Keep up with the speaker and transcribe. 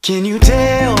Can you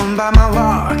tell by my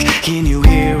walk? Can you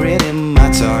hear it in my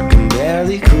talk? I'm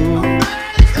barely cool.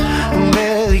 I'm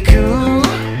barely cool.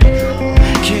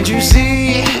 Can't you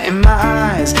see in my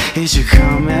eyes? It should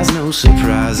come as no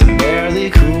surprise. I'm barely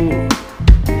cool.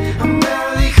 I'm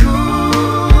barely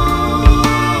cool.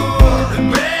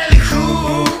 I'm barely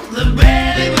cool. The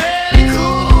barely, barely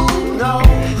cool. No,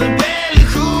 the barely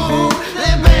cool.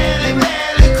 The barely,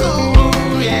 barely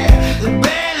cool. Yeah, the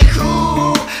barely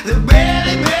cool. The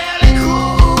barely, barely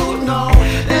cool. No,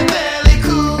 the barely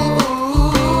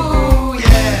cool.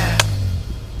 Yeah.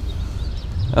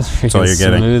 That's freaking all you're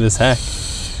getting. smooth as heck.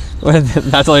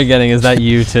 That's all you're getting. Is that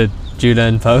you to Judah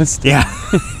in post? Yeah.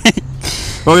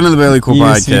 Welcome to the Barely Cool You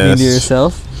podcast. speaking to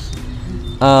yourself.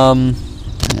 Let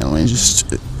me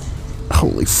just.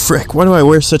 Holy frick! Why do I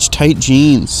wear such tight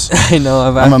jeans? I know.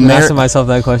 I've I'm been asking myself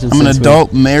that question. I'm an since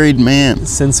adult married man.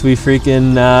 Since we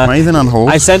freaking. Am I even on hold?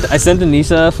 I sent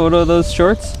Anisha a photo of those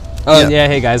shorts. Oh yeah.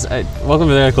 Hey guys, welcome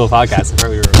to the Barely Cool podcast. Before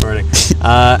we were recording,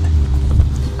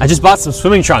 I just bought some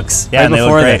swimming trunks Yeah, right and they look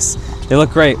before great. this. They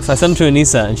look great. So I sent them to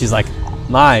Anissa, and she's like,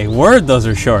 "My word, those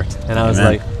are short." And I was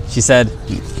Amen. like, she said,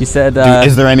 Is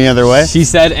there any other way? she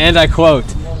said, and I quote,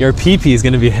 "Your pee-pee is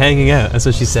going to be hanging out." That's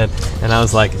what she said. And I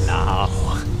was like, no,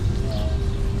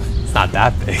 it's not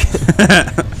that big.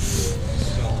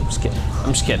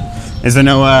 I'm just kidding. Is there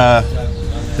no?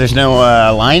 There's no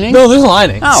lining? No, there's a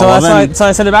lining. Oh, so well that's why. then- So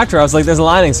I sent it back to her. I was like, "There's a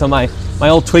lining, so my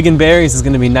old twig and berries is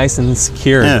going to be nice and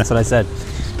secure." Yeah. That's what I said.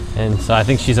 And so I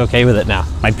think she's okay with it now.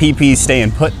 My PP's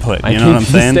staying put. My You know what I'm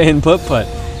pee-pee's saying? staying put.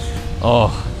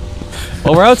 Oh.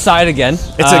 Well, we're outside again.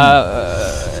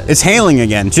 It's hailing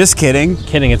again. Just kidding.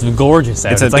 Kidding. It's gorgeous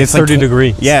out. It's like it's 30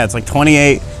 degrees. Yeah, it's like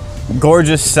 28.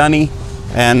 Gorgeous, sunny,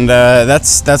 and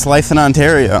that's life in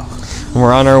Ontario.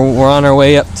 We're on our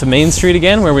way up to Main Street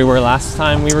again, where we were last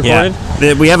time we recorded.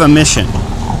 Yeah. We have a mission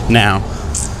now.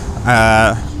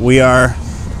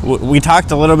 We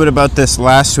talked a little bit about this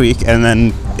last week, and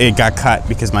then it got cut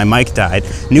because my mic died.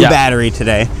 New Yeah. battery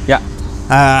today. Yeah.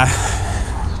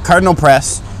 Cardinal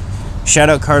Press. Shout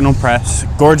out Cardinal Press.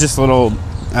 Gorgeous little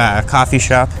coffee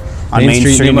shop on Main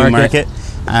Street, New Market.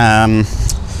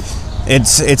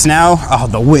 It's now. Oh,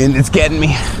 the wind! It's getting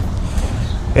me.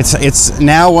 It's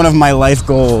now one of my life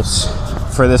goals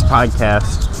for this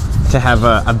podcast to have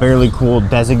a Barely Cool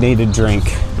designated drink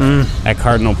at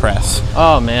Cardinal Press.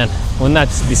 Oh man, wouldn't that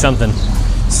be something?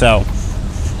 So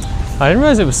I didn't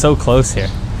realize it was so close here.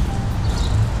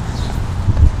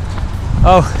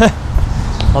 Oh,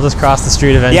 I'll just cross the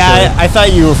street eventually. yeah, I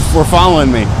thought you were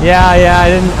following me.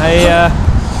 Yeah.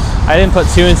 I didn't put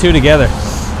two and two together.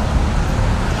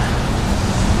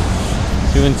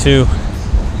 Two and two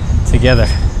together.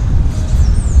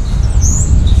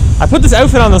 I put this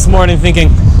outfit on this morning thinking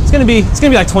it's gonna be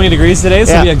like 20 degrees today.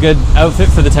 This will be Yeah. a good outfit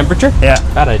for the temperature. Yeah.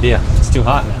 Bad idea. It's too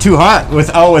hot now. Too hot with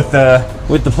the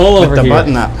With the pullover the here.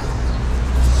 button up.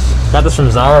 Got this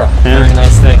from Zara. Yeah. Very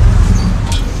nice thing.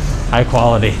 High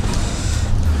quality.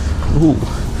 Ooh.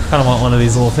 Kind of want one of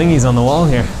these little thingies on the wall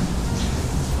here.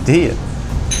 Do you?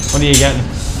 What are you getting?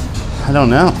 I don't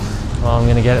know. Well, I'm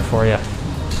gonna get it for you.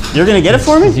 You're gonna get it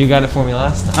for me? You got it for me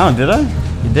last time. Oh, did I?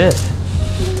 You did.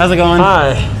 How's it going?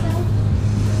 Hi.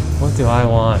 What do I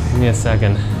want? Give me a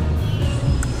second.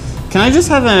 Can I just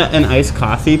have an iced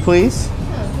coffee, please?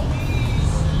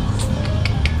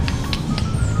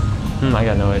 I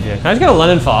got no idea. Can I just get a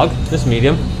London Fog? Just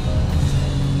medium.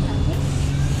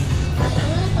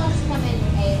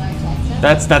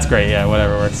 That's great. Yeah,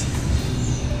 whatever works.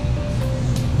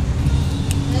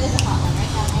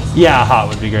 Yeah, hot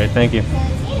would be great. Thank you.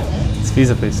 It's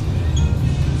Visa, please.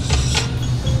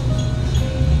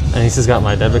 And he's just got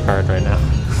my debit card right now.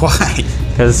 Why?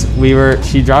 Because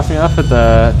she dropped me off at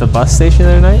the bus station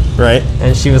the other night, Right.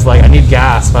 and she was like, "I need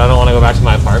gas, but I don't want to go back to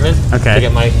my apartment Okay. to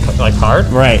get my card."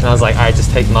 Right. And I was like, "All right,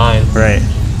 just take mine, Right.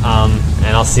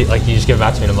 and I'll see. Like, you just give it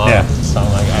back to me tomorrow." Yeah. So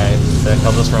I'm like, "All right, sick.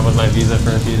 I'll just run with my Visa for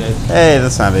a few days." Hey,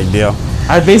 that's not a big deal.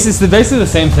 It's basically the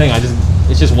same thing.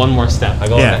 It's just one more step. I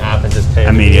go on Yeah. the app and just pay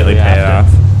Immediately pay it after.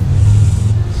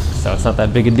 off. So it's not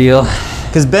that big a deal.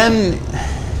 Because Ben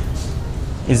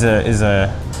is a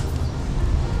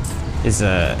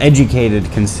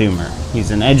educated consumer.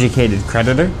 He's an educated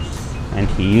creditor, and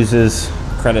he uses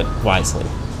credit wisely.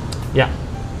 Yeah,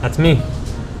 that's me.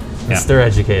 Yeah. Mr.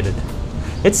 Educated.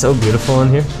 It's so beautiful in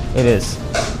here. It is.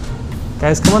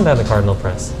 Guys, come on down to Cardinal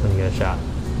Press when you get a shot.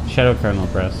 Shout out Cardinal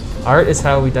Press. Art is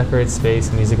how we decorate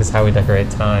space. Music is how we decorate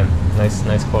time.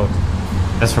 Nice quote.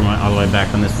 That's from all the way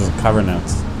back when this was cover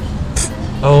notes.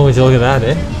 Oh, would you look at that,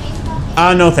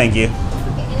 eh? No, thank you.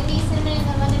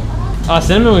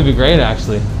 Cinnamon would be great,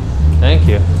 actually. Thank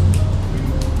you.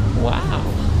 Wow.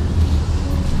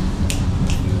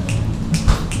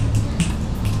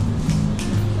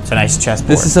 It's a nice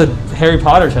chessboard. This is a Harry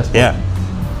Potter chessboard. Yeah.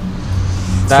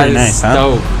 That pretty is nice, huh?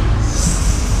 dope.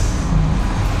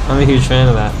 I'm a huge fan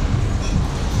of that.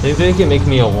 Maybe they can make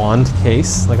me a wand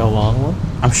case, like a long one,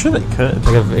 I'm sure they could.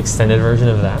 like an extended version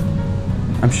of that.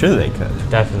 I'm sure they could.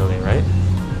 Definitely, right?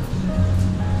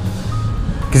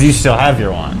 Because you still have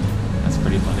your wand. That's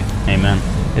pretty funny. Amen.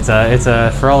 It's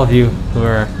a for all of you who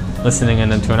are listening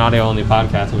in to an audio only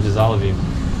podcast, which is all of you.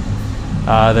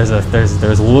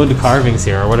 There's wood carvings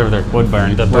here, or whatever they're Wood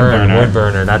burn. The Wood burn, burn art. wood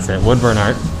burner. That's it. Wood burn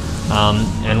art.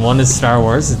 And one is Star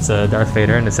Wars. It's Darth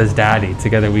Vader, and it says "Daddy."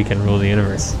 Together we can rule the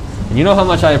universe. And you know how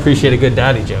much I appreciate a good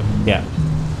daddy joke. Yeah.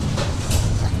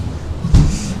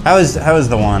 How is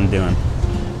the wand doing?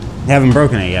 You haven't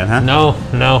broken it yet, huh? No.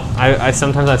 I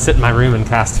sometimes sit in my room and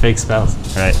cast fake spells.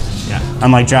 Right. Yeah.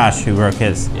 Unlike Josh, who broke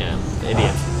his. Yeah.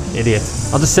 Idiot.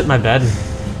 I'll just sit in my bed and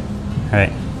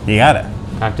Right. You got it.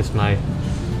 practice my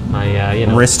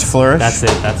Wrist flourish. That's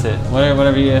it.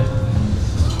 Whatever you.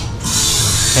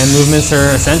 Hand movements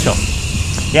are essential.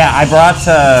 Yeah, I brought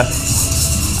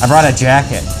a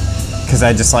jacket because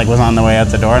I just like was on the way out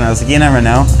the door, and I was like, you never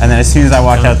know. And then as soon as I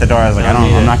walked out the door, I was like,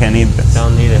 I'm not gonna need this.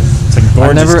 Don't need it. It's a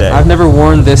gorgeous day. I've never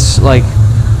worn this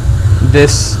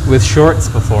with shorts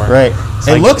before. Right.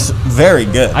 So It looks very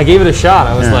good. I gave it a shot.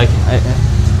 I was Yeah. like,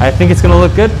 I think it's gonna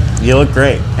look good. You look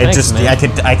great. Thanks, man. I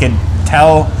could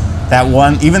tell that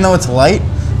one, even though it's light,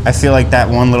 I feel like that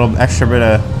one little extra bit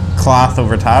of cloth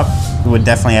over top would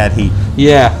definitely add heat.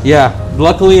 Yeah.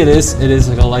 Luckily, it is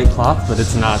like a light cloth, but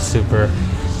it's not super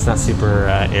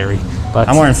airy. But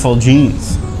I'm wearing full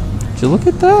jeans. would you look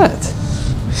at that?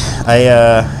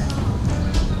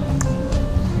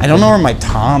 I don't know where my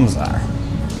Toms are.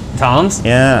 Toms?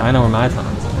 Yeah. I know where my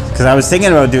Toms are. Because I was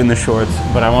thinking about doing the shorts,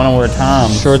 but I want to wear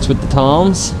Toms. Shorts with the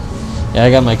Toms. Yeah,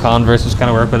 I got my Converse, which kind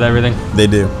of work with everything. They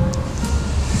do.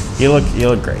 You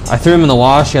look great. I threw them in the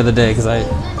wash the other day because I.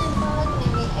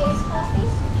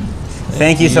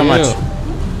 Thank you so much.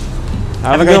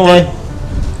 Have a great good day. one.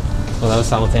 Well, that was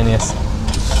simultaneous.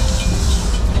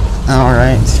 All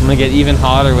right. I'm gonna get even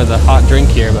hotter with a hot drink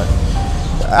here, but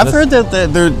I've heard that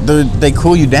they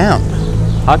cool you down.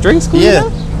 hot drinks cool Yeah.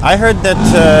 down? I heard that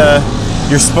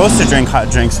you're supposed to drink hot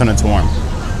drinks when it's warm.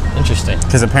 Interesting.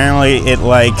 Because apparently it's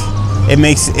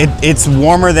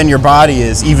warmer than your body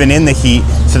is, even in the heat.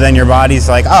 So then your body's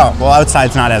like, oh, well,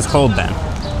 outside's not as cold then.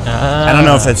 I don't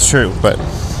know if that's true, but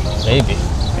Maybe.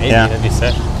 Yeah. That'd be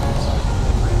sick.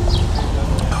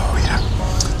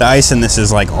 the ice in this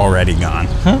is like already gone.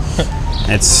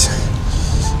 It's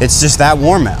just that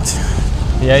warm out.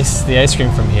 The ice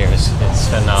cream from here is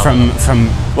phenomenal.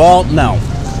 Well, no,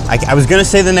 I was gonna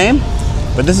say the name,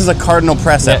 but this is a Cardinal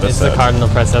Press episode. It's the Cardinal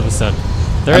Press episode.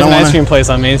 There I is don't an ice wanna- cream place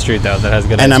on Main Street though that has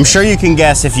good. And ice I'm cream. sure you can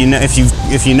guess if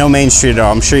you know Main Street at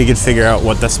all. I'm sure you could figure out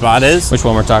what the spot is. Which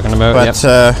one we're talking about? But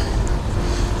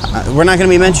we're not going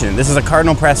to be mentioning it. This is a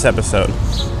Cardinal Press episode,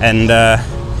 and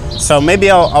so maybe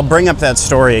I'll bring up that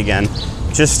story again,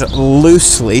 just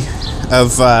loosely,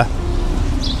 of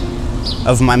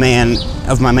my man.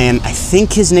 I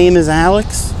think his name is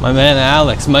Alex. My man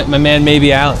Alex. My man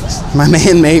maybe Alex. My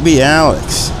man, maybe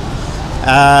Alex,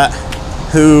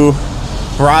 who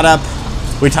brought up.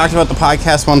 We talked about the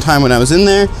podcast one time when I was in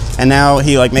there, and now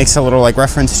he like makes a little like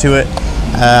reference to it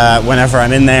whenever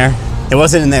I'm in there. It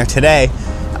wasn't in there today.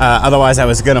 Otherwise, I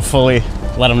was gonna fully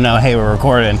let him know, hey, we're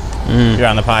recording. You're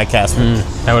on the podcast.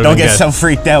 That would've Don't been get good. so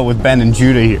freaked out with Ben and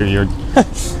Judah here.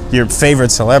 Your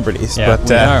favorite celebrities. Yeah, but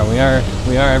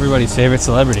we are everybody's favorite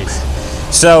celebrities.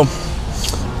 so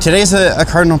today's a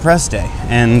Cardinal Press Day,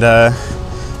 and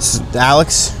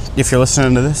Alex, if you're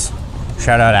listening to this,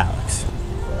 shout out Alex.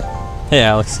 Hey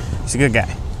Alex. He's a good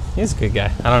guy. He's a good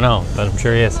guy. I don't know, but I'm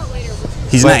sure he is.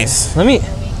 He's Wait, nice. Let me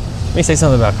say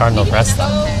something about Cardinal Press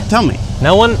though. Tell me.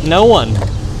 No one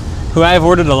who I have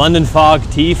ordered a London Fog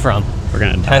tea from We're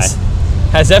gonna die.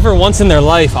 has ever once in their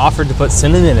life offered to put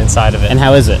cinnamon inside of it. And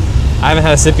how is it? I haven't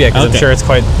had a sip yet because Okay. I'm sure it's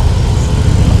quite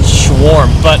warm,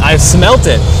 but I've smelt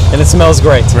it and it smells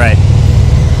great. Right.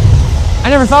 I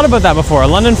never thought about that before. A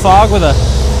London Fog with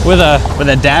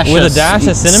a dash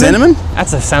of cinnamon.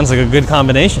 Sounds like a good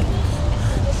combination.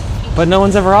 But no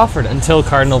one's ever offered until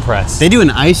Cardinal Press. They do an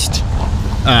iced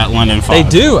London Fog. They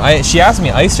do. She asked me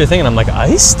iced or thing, and I'm like,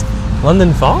 iced?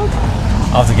 London Fog?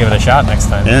 I'll have to give it a shot next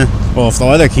time. Yeah. Well, if the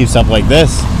weather keeps up like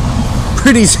this,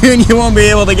 pretty soon you won't be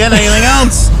able to get anything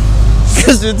else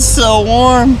because it's so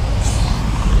warm.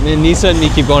 And Nisa and me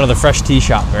keep going to the fresh tea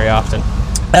shop very often.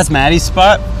 That's Maddie's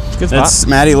spot. Good spot.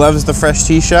 Maddie loves the fresh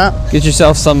tea shop. Get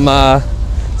yourself some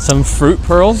fruit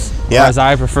pearls, Yeah. or as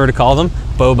I prefer to call them,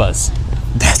 bobas.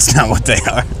 That's not what they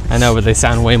are. I know, but they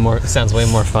sounds way more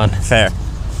fun. Fair.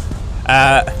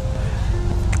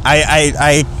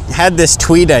 I had this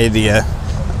tweet idea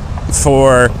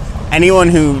for anyone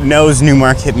who knows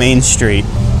Newmarket Main Street,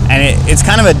 and it's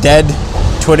kind of a dead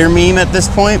Twitter meme at this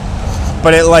point,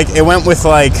 but it went with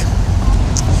like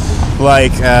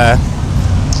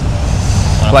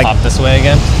Pop this way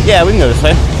again? Yeah, we can go this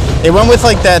way. It went with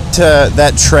like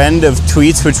that trend of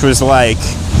tweets, which was like,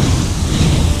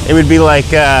 it would be like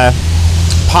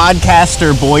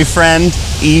podcaster boyfriend,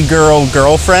 e-girl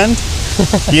girlfriend.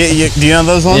 Do you know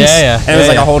those ones? Yeah. And it was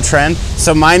like a whole trend.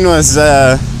 So mine was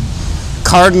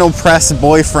Cardinal Press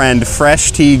boyfriend,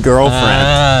 fresh tea girlfriend.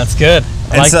 That's good.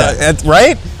 I like that.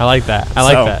 Right? I like that. I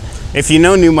like that. If you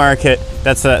know Newmarket,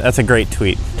 that's a great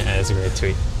tweet. Yeah, it's a great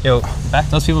tweet. Yo,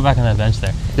 those people back on that bench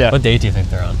there. Yeah. What date do you think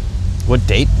they're on? What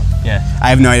date? Yeah. I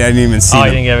have no idea. I didn't even see Oh, them.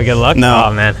 you didn't get a good look? No.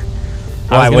 Oh, man.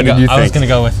 Why? What did you think? I was going to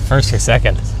go with first or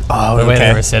second. Oh, the way okay.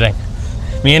 they were sitting.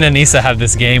 Me and Anissa have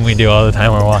this game we do all the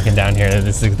time when we're walking down here.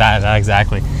 This is that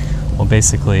exactly. Well,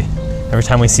 basically, every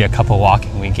time we see a couple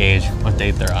walking, we gauge what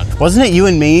date they're on. Wasn't it you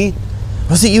and me?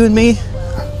 Was it you and me?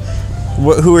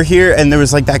 Who were here, and there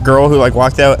was like that girl who like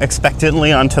walked out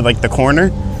expectantly onto like the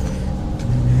corner?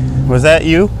 Was that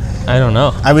you? I don't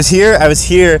know. I was here,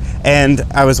 and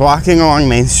I was walking along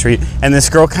Main Street, and this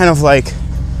girl kind of like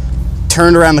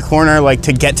turned around the corner like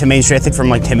to get to Main Street, I think from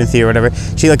like Timothy or whatever.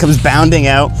 She like comes bounding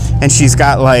out, and she's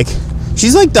like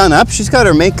done up. She's got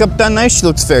her makeup done nice. She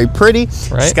looks very pretty.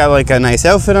 Right. She's got like a nice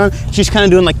outfit on. She's kind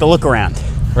of doing like the look around.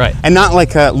 Right. And not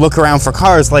like a look around for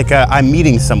cars, like I'm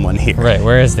meeting someone here. Right.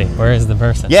 Where is the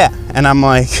person? Yeah. And I'm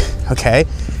like, okay.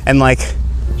 And like,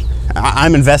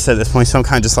 I'm invested at this point, so I'm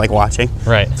kind of just like watching.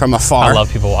 Right. From afar. I love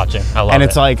people watching. I love it. And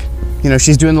it's like, you know,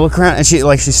 she's doing the look around, and she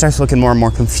starts looking more and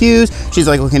more confused. She's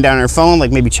like looking down at her phone,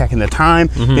 like maybe checking the time,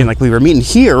 being like, we were meeting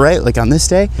here, right? Like on this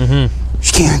day.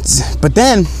 She can't. But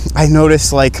then I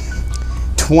noticed like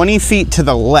 20 feet to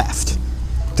the left,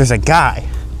 there's a guy,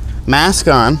 mask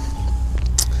on.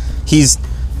 He's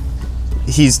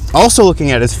also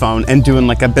looking at his phone and doing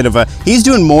like a bit of he's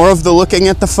doing more of the looking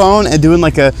at the phone and doing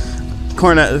like a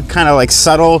kind of like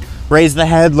subtle raise the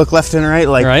head, look left and right,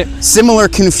 like similar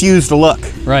confused look.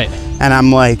 Right. And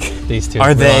I'm like, these two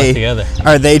are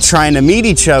they trying to meet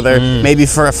each other maybe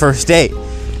for a first date?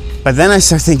 But then I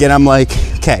start thinking, I'm like,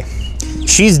 okay,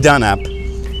 she's done up.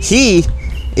 He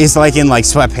is like in like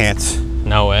sweatpants.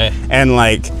 No way. And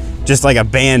like just like a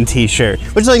band t-shirt,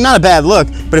 which is like not a bad look,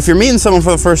 but if you're meeting someone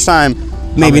for the first time,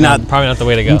 probably not the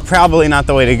way to go. Probably not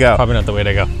the way to go. Probably not the way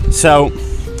to go. So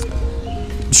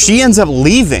she ends up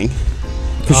leaving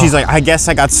because she's like, I guess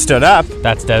I got stood up.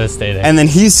 That's devastating. And then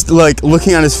he's like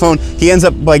looking on his phone. He ends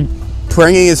up like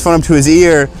bringing his phone up to his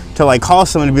ear to like call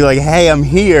someone to be like, hey, I'm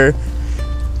here.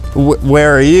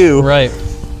 Where are you? Right.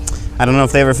 I don't know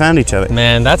if they ever found each other.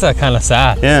 Man, that's kind of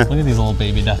sad. Yeah. Look at these little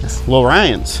baby ducks. Little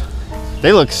Ryans.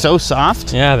 They look so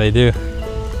soft. Yeah, they do.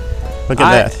 Look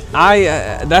at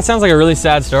that. That sounds like a really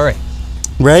sad story.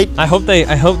 Right? I hope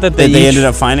that they ended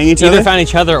up finding each other. Either found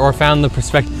each other or found the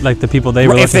the people they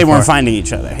were looking for. If they weren't finding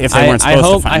each other. If they weren't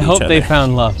supposed to find each other. I hope they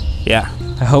found love. Yeah.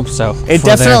 I hope so. It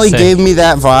definitely gave me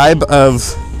that vibe of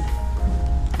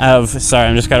sorry,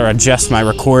 I'm just got to adjust my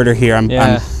recorder here. I'm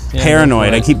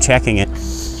paranoid. I keep checking it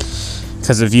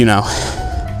because of, the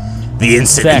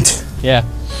incident. Sex. Yeah.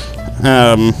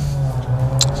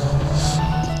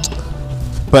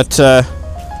 But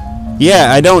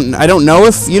yeah, I don't know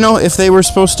if they were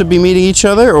supposed to be meeting each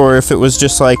other, or if it was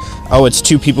just like, oh, it's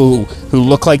two people who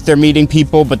look like they're meeting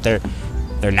people, but they're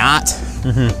not.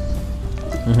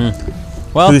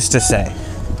 Well, who's to say?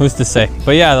 Who's to say?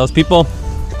 But yeah, those people.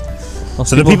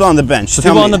 The people on the bench. The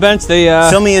people on the bench, they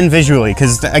fill me in visually,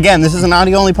 because again, this is an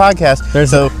audio only podcast.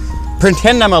 So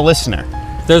pretend I'm a listener.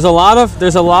 There's a lot of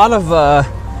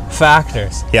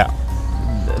factors. Yeah.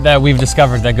 That we've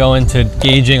discovered that go into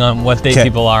gauging on what date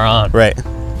people are on. Right.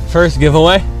 First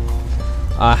giveaway.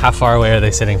 How far away are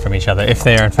they sitting from each other? If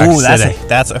they are in fact sitting.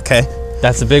 That's okay.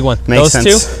 That's a big one. Makes Those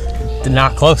sense. two,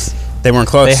 not close. They weren't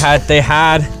close. They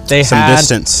had some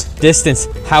distance.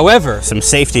 However, some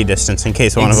safety distance in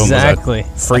case one of them was a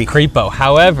freak. A creepo.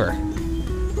 However,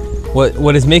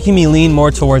 what is making me lean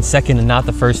more towards second and not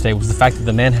the first date was the fact that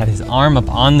the man had his arm up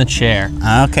on the chair.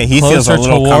 Okay, he feels a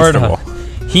little comfortable.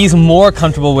 He's more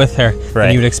comfortable with her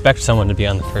than you would expect someone to be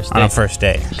on the first date. On a first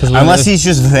date. Unless he's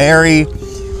just very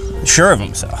sure of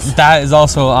himself. That is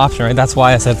also an option, right? That's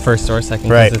why I said first or second.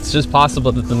 Right. It's just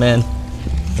possible that the man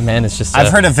is just...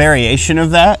 I've heard a variation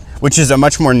of that, which is a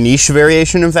much more niche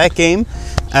variation of that game,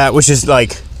 which is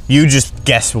like, you just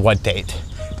guess what date.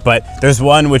 But there's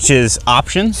one which is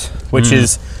options, which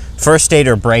is first date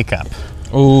or breakup.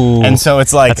 Ooh. And so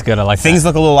it's like, that's good. I like things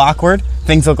look a little awkward,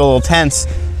 things look a little tense.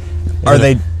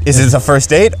 Is it a first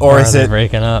date or is it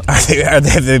breaking up?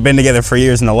 Have they been together for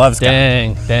years and the love's gone?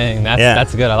 Dang,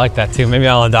 that's good. I like that too. Maybe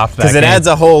I'll adopt that. Because it adds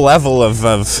a whole level of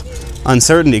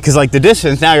uncertainty. Because like the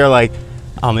distance, now you're like,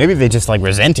 oh, maybe they just like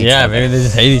resent each other. Yeah, maybe they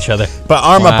just hate each other. But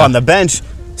arm up on the bench,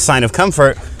 sign of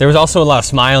comfort. There was also a lot of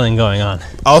smiling going on.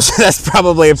 Also, that's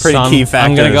probably a pretty key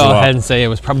factor. I'm gonna go ahead and say it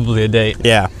was probably a date.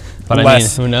 Yeah, but I mean,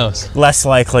 who knows? Less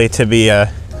likely to be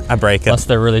a breakup. Unless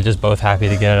they're really just both happy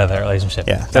to get out of their relationship.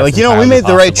 Yeah, they're like, we made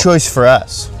the right choice for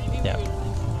us. Yeah,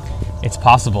 it's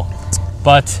possible.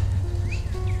 But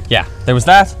yeah, there was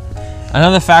that.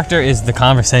 Another factor is the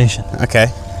conversation. Okay.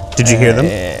 Did you hear them?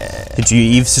 Did you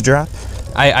eavesdrop?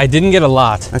 I didn't get a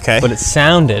lot. Okay. But it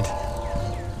sounded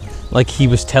like he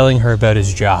was telling her about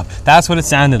his job. That's what it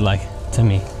sounded like to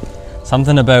me.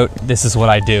 Something about this is what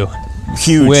I do.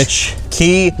 Huge.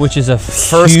 Which is a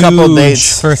first couple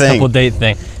date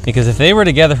thing. Because if they were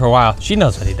together for a while, she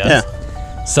knows what he does.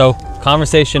 Yeah. So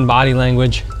conversation, body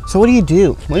language. So what do you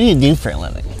do? What do you do for a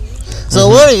living? So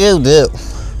what do you do?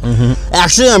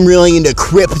 Actually, I'm really into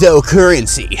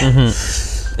cryptocurrency.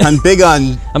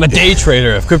 I'm a day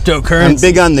trader of cryptocurrency. I'm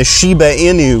big on the Shiba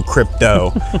Inu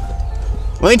crypto.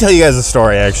 Let me tell you guys a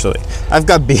story, actually. I've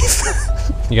got beef.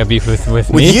 You got beef with me?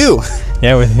 With you.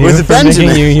 Yeah, with you. With Benjamin.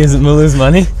 Making you lose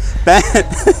money? Ben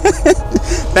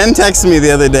texted me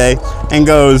the other day and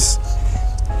goes,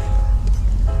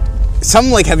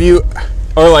 something like,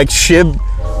 Shib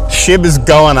is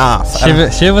going off.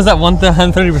 Shib was at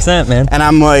 130%, man. And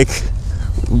I'm like,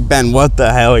 Ben, what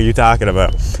the hell are you talking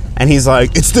about? And he's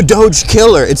like, it's the Doge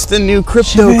killer. It's the new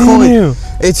crypto coin.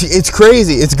 It's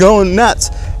crazy. It's going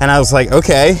nuts. And I was like,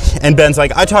 okay. And Ben's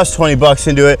like, I tossed $20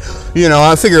 into it.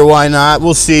 I figure why not?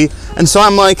 We'll see. And so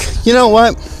I'm like, you know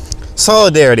what?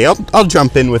 Solidarity. I'll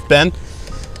jump in with Ben.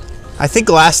 I think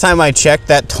last time I checked,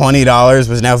 that $20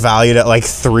 was now valued at like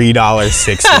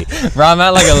 $3.60. Bro, I'm at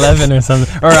like 11 or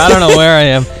something. Or I don't know where I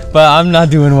am, but I'm not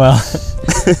doing well.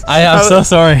 I'm so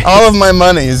sorry. All of my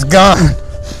money is gone.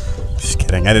 Just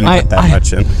kidding. I didn't put that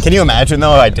much in. Can you imagine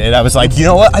though? I did. I was like, you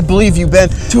know what? I believe you, Ben.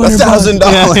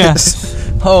 $1,000. Yeah.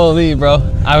 Holy, bro.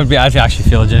 I'd actually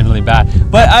feel legitimately bad.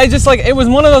 But I just it was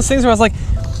one of those things where I was like,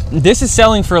 this is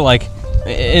selling for like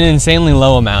an insanely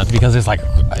low amount because it's like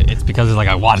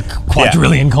a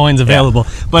quadrillion coins available.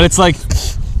 Yeah. But it's like,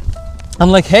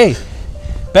 I'm like, hey,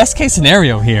 best case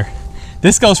scenario here.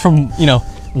 This goes from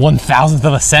 1,000th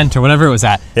of a cent or whatever it was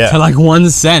at to like 1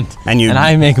 cent, and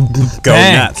I make go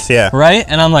bank, nuts, yeah, right?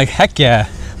 And I'm like, heck yeah,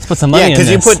 let's put some money in this.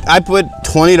 Yeah, because I put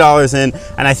 $20 in,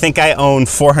 and I think I own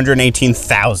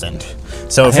 418,000.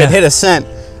 So if it hit a cent,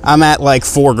 I'm at like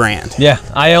 $4,000. Yeah,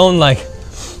 I own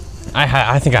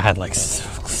I think I had like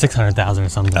 600,000 or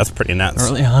something. That's pretty nuts.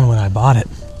 Early on when I bought it,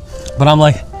 but I'm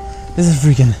like, this is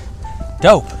freaking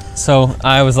dope. So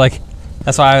I was like,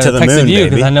 that's why I texted you,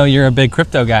 because I know you're a big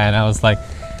crypto guy, and I was like,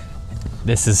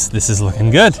 this is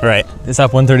looking good. Right. It's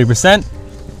up 130%.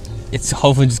 It's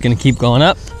hopefully just gonna keep going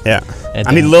up. Yeah.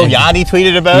 Lil Yachty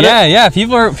tweeted about it. Yeah.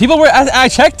 People were. I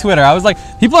checked Twitter. I was like,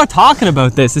 people are talking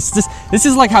about this. This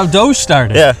is like how Doge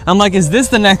started. Yeah. I'm like, is this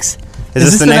the next? Is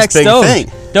this the next big Doge? thing?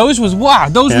 Doge was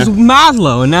was mad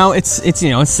low, and now it's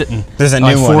sitting. There's a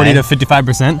new 40 to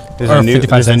 55%.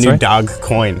 There's a new dog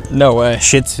coin. No way.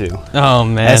 Shih Tzu. Oh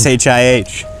man.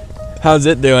 SHIH. How's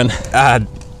it doing?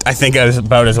 I think I was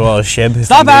about as well as Shib.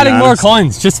 Stop adding more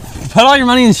coins. Just put all your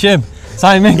money in Shib, so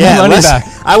I make my money back.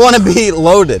 I want to be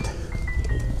loaded.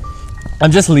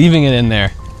 I'm just leaving it in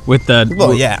there with the.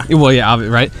 Well, yeah. Well, yeah,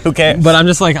 right. Who cares? But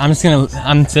I'm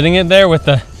sitting it there with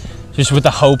the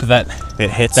hope that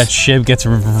it hits. That Shib gets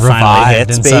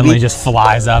revived and suddenly just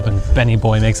flies up, and Benny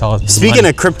Boy makes all his money. Speaking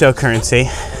of cryptocurrency,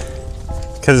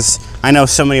 because I know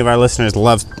so many of our listeners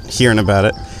love hearing about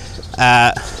it.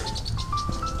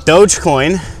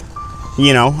 Dogecoin,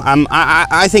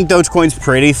 I think Dogecoin's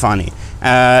pretty funny.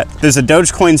 There's a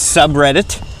Dogecoin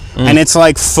subreddit, and it's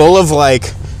like full of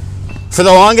for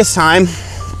the longest time,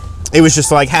 it was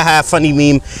just like, haha, funny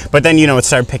meme. But then, it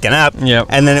started picking up. Yep.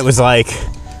 And then it was like,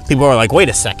 people were like, wait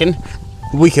a second,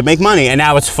 we could make money. And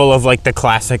now it's full of the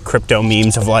classic crypto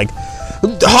memes of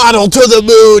hodl to the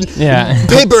moon. Yeah.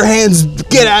 Paper hands,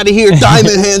 get out of here.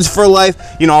 Diamond hands for life.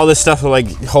 All this stuff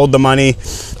of hold the money,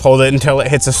 hold it until it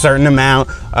hits a certain amount.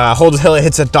 Hold it till it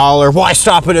hits $1. Why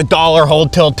stop at $1?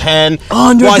 Hold till 10.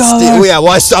 $100.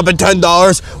 Why stop at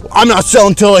 $10? I'm not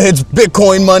selling till it hits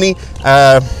Bitcoin money.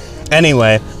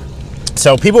 Anyway,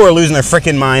 so people were losing their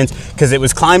freaking minds because it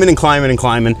was climbing and climbing and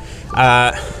climbing.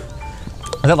 Was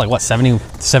that 70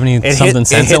 something cents at one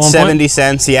point? It hit 70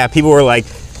 cents. Yeah, people were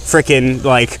freaking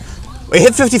it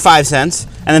hit 55 cents,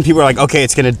 and then people were like, okay,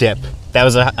 it's gonna dip. That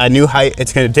was a new height.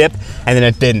 It's gonna dip, and then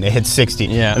it didn't. It hit 60.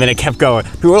 Yeah. And then it kept going.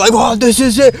 People were like, "Oh, this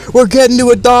is it. We're getting to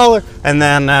 $1." And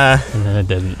then it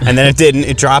didn't. And then it didn't.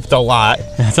 It dropped a lot.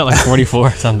 It's at like 44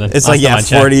 or something. It's like, yeah,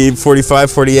 40,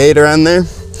 45, 48 around there.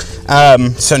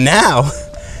 So now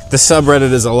the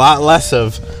subreddit is a lot less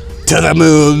of to the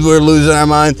moon, we're losing our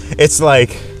mind. It's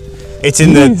like, it's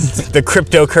in the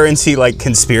cryptocurrency like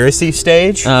conspiracy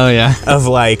stage. Oh yeah. Of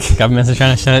like Governments are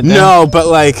trying to shut it down. No, but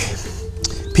like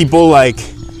people like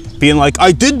being like,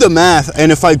 I did the math,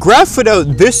 and if I graph it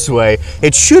out this way,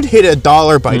 it should hit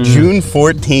 $1 by June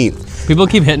 14th. People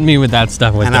keep hitting me with that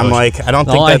stuff. And I'm like, I don't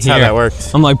think that's how that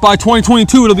works. I'm like, by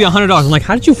 2022, it'll be $100. I'm like,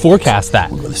 how did you forecast that?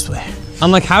 We'll go this way.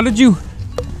 I'm like, how did you?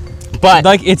 But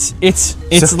like, it's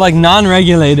like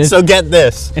non-regulated. So get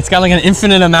this. It's got like an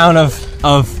infinite amount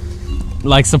of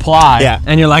like supply. Yeah.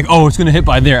 And you're like, oh, it's gonna hit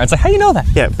by there. It's like, how do you know that?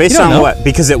 Yeah, based on what?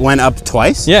 Because it went up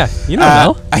twice? Yeah, you don't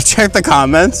know. I checked the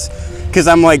comments because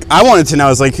I'm like, I wanted to know. I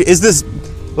was like, is this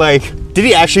like, did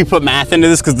he actually put math into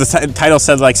this? Because the title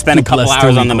said like spend a couple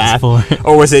hours on the math,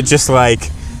 or was it just like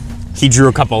he drew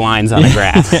a couple lines on a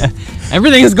graph? Yeah.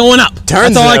 Everything is going up.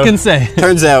 That's all I can say.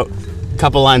 Turns out, a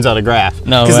couple lines on a graph.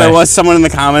 No, because there was someone in the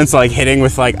comments like hitting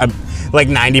with like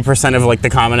 90% of like the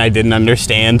comment I didn't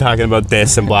understand, talking about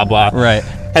this and blah blah. Right.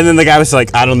 And then the guy was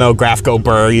like, I don't know, graph go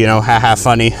burr, you know, haha,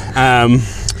 funny.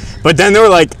 But then there were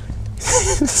like,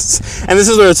 and this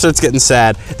is where it starts getting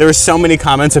sad. There were so many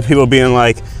comments of people being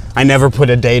like, I never put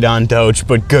a date on Doge,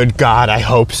 but good God, I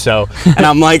hope so. And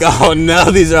I'm like, oh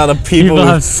no, these are all the people who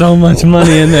have so much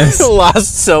money in this.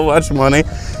 Lost so much money.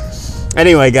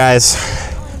 Anyway, guys,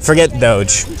 forget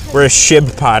Doge. We're a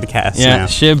SHIB podcast now.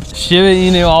 Shiba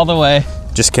Inu all the way.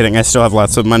 Just kidding. I still have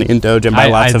lots of money in Doge, and by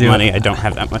lots of money, I don't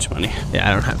have that much money. Yeah,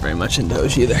 I don't have very much in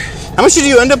Doge either. How much did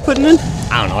you end up putting in?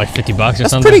 I don't know, like $50 or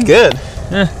That's something. That's pretty good.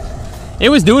 Yeah. It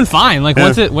was doing fine. Like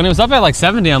when it was up at like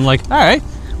 70, I'm like, all right,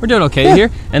 we're doing okay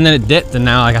here. And then it dipped, and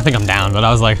now like I think I'm down. But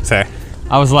I was like, fair.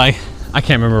 I was like, I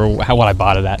can't remember what I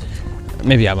bought it at.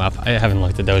 Maybe I'm up. I haven't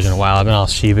looked at Doge in a while. I've been all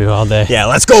Shibu all day. Yeah,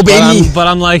 let's go, baby. But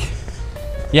I'm like,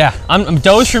 yeah,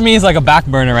 Doge for me is like a back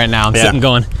burner right now. I'm sitting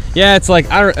going, yeah, it's like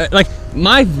like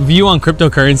my view on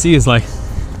cryptocurrency is like,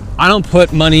 I don't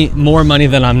put more money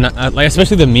than I'm not, like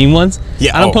especially the meme ones.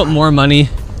 Yeah, I don't put more money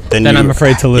than I'm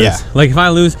afraid to lose. Yeah. Like if I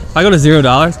go to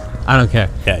 $0, I don't care.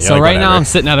 Yeah, so like, right now I'm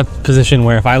sitting at a position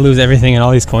where if I lose everything in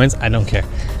all these coins, I don't care.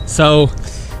 So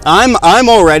I'm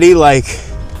already like,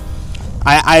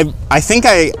 I think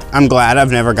I'm glad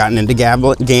I've never gotten into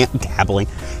gambling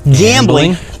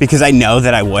because I know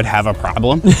that I would have a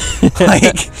problem.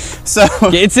 Like, so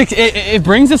it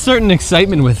brings a certain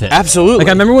excitement with it. Absolutely. Like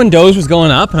I remember when Doge was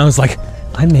going up, and I was like,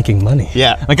 I'm making money.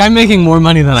 Yeah. Like I'm making more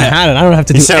money than I had, and I don't have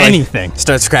to do anything. Like,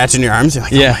 start scratching your arms. You're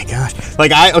like, oh my gosh.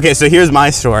 Like okay, so here's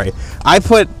my story. I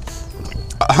put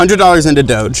 $100 into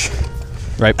Doge.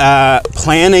 Right.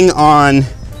 Planning on,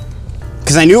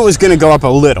 because I knew it was going to go up a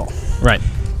little. Right.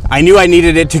 I knew I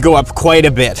needed it to go up quite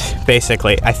a bit,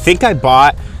 basically. I think I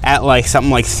bought at like something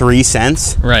like 3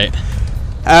 cents. Right.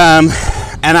 And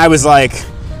I was like,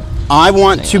 I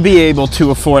want to be able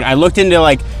to afford. I looked into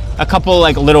like a couple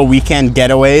like little weekend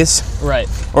getaways. Right.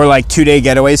 Or like 2-day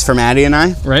getaways for Maddie and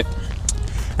I. Right.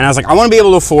 And I was like, I want to be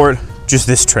able to afford just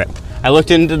this trip. I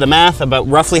looked into the math about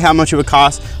roughly how much it would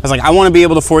cost. I was like, I want to be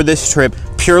able to afford this trip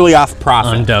purely off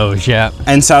profit. On Doge, yeah.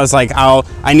 And so I was like,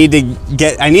 I need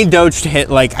Doge to hit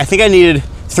like, I think I needed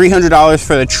 $300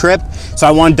 for the trip. So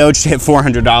I wanted Doge to hit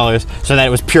 $400 so that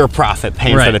it was pure profit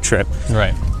paying for the trip.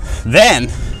 Right. Then,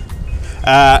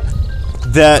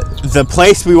 the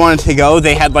place we wanted to go,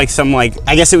 they had like some like,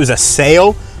 I guess it was a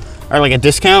sale or like a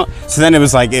discount. So then it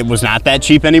was like, it was not that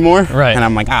cheap anymore. Right. And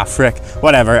I'm like, frick,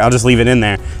 whatever, I'll just leave it in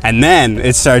there. And then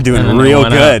it started doing real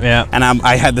good. Yeah. And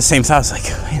I had the same thought. I was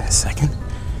like, wait a second,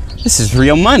 this is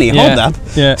real money. Hold up.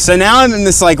 Yeah. So now I'm in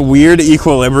this like weird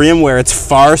equilibrium where it's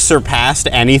far surpassed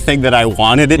anything that I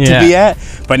wanted it to be at.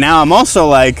 But now I'm also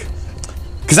like,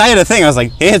 because I had a thing, I was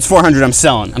like, it hits 400, I'm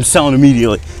selling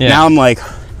immediately. Yeah. Now I'm like,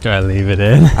 do I leave it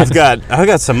in? I've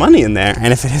got some money in there,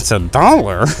 and if it hits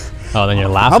 $1, oh, then you're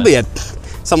laughing. I'll be at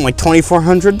something like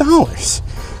 $2,400.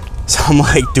 So I'm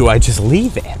like, do I just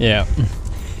leave it? Yeah.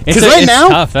 Because right now,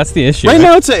 tough. That's the issue. Right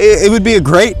now, it would be a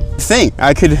great thing.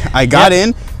 I got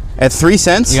in at 3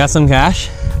 cents. You got some cash?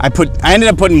 I ended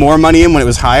up putting more money in when it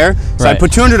was higher. So I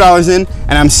put $200 in,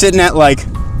 and I'm sitting at like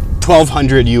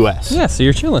 $1,200 US. Yeah, so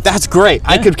you're chilling. That's great. Yeah.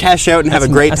 I could cash out and have a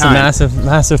great time. That's a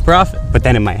massive profit. But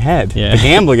then in my head, the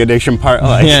gambling addiction part,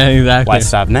 like, yeah, exactly. Why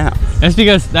stop now? That's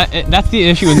because that's the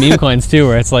issue with meme coins too,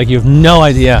 where it's like you have no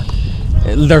idea.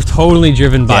 They're totally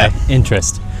driven by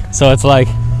interest. So it's like,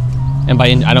 And by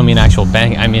I don't mean actual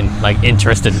bang. I mean like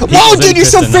interested. Whoa, dude, you're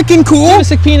so freaking cool.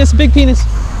 Penis, big penis.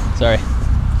 Sorry.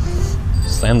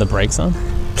 Slam the brakes on.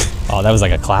 Oh, that was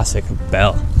like a classic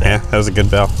bell. Yeah, that was a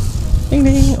good bell. Ding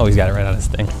ding. Oh, he's got it right on his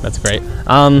thing. That's great.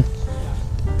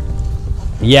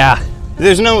 Yeah.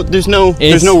 There's no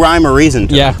rhyme or reason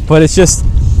to it. Yeah, but it's just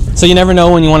so you never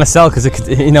know when you want to sell because it could,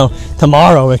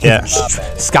 tomorrow it could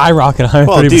skyrocket 130%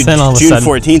 Well, dude, all of a June sudden.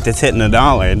 14th, it's hitting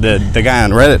 $1. The guy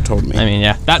on Reddit told me. I mean,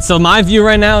 yeah. That's so my view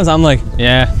right now is I'm like,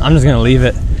 yeah, I'm just gonna leave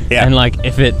it. Yeah. And like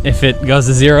if it goes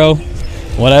to zero,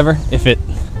 whatever. If it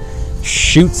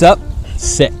shoots up,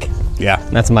 sick. Yeah.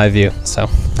 That's my view. So,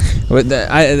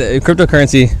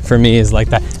 cryptocurrency for me is like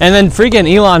that. And then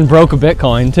freaking Elon broke a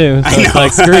Bitcoin too. So it's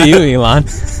like, screw you, Elon.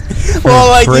 Well,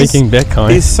 like breaking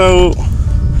Bitcoin. He's so.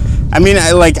 I mean,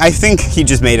 I think he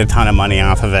just made a ton of money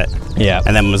off of it. Yeah.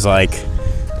 And then was like,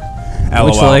 LOL.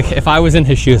 Which, like, if I was in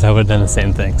his shoes, I would have done the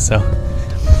same thing. So,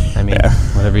 I mean,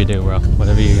 whatever you do, bro.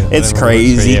 Whatever you do. It's whatever works for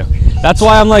crazy. you. That's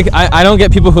why I'm like, I don't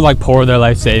get people who like pour their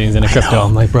life savings into crypto.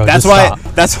 I'm like, bro, That's just why.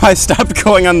 stop. That's why I stopped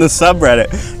going on the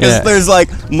subreddit because Yeah. there's like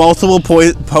multiple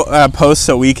posts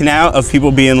a week now of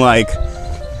people being like,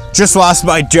 "Just lost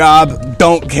my job,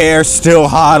 don't care, still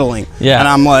hodling." Yeah. And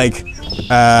I'm like,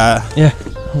 Yeah.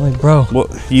 I'm like, bro. well,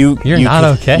 you're not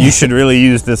okay. You should really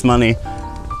use this money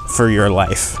for your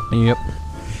life. Yep.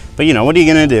 But what are you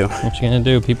gonna do? What you gonna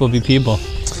do? People be people.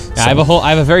 Yeah, I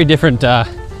have a very different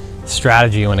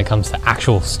strategy when it comes to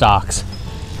actual stocks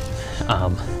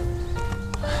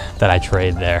that I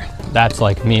trade there. That's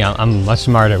like me. I'm much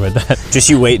smarter with that. Just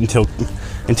you wait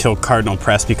until Cardinal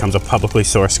Press becomes a publicly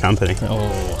sourced company.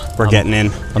 Oh, We're getting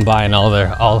in. I'm buying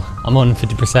I'm owning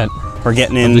 50%. We're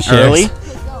getting in the shares. early,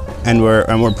 and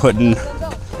we're putting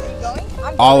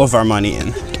all of our money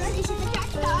in.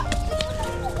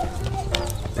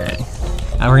 Dang.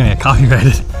 Now we're gonna get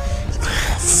copyrighted.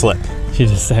 Flip. She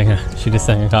just sang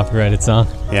a copyrighted song.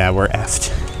 Yeah, we're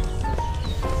effed.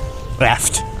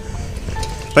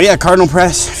 But yeah, Cardinal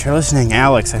Press, if you're listening,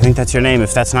 Alex, I think that's your name.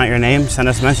 If that's not your name, send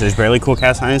us a message. Barely Cool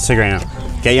Cast on Instagram.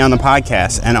 Get you on the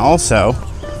podcast. And also,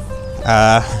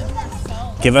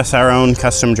 give us our own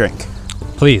custom drink.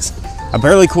 Please. A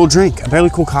Barely Cool drink. A Barely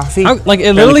Cool coffee. Like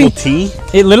it Barely literally, Cool tea.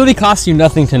 it literally costs you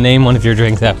nothing to name one of your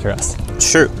drinks after us.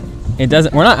 Sure. It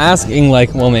doesn't. We're not asking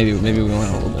like, well, maybe we want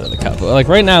a little bit of the cup. But like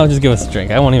right now, just give us a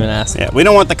drink. I won't even ask. Yeah, we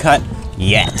don't want the cut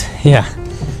yet. Yeah.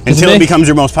 Until it becomes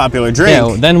your most popular drink.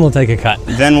 Yeah. Then we'll take a cut.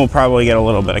 Then we'll probably get a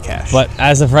little bit of cash. But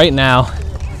as of right now,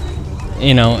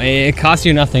 it costs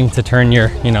you nothing to turn your,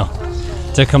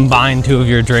 to combine two of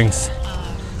your drinks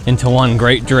into one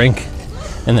great drink,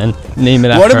 and then name it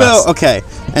after What about us. okay?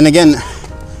 And again,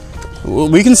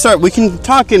 we can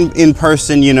talk in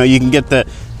person. You can get the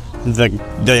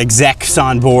execs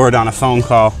on board on a phone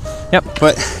call. Yep.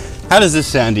 But how does this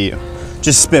sound to you?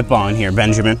 Just spitballing here,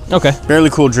 Benjamin. Okay.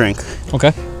 Barely Cool drink.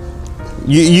 Okay.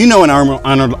 You know an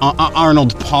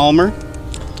Arnold Palmer?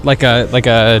 Like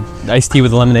a iced tea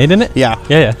with lemonade in it. Yeah.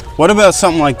 Yeah. What about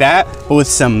something like that, but with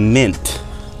some mint?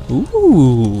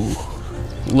 Ooh.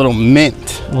 A little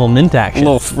mint. A little mint action.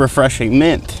 A little refreshing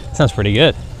mint. Sounds pretty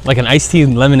good. Like an iced tea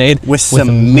lemonade With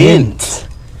some mint.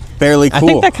 Barely Cool.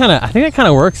 I think that kind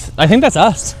of works. I think that's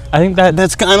us. I think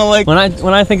That's kind of like. when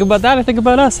I think about that, I think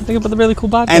about us. I think about the Really Cool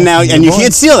podcast. And you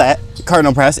can't steal that,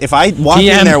 Cardinal Press. If I walk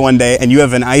TM. in there one day and you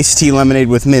have an iced tea lemonade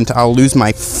with mint, I'll lose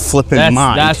my flipping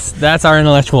mind. That's our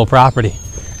intellectual property.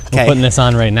 Okay. We're putting this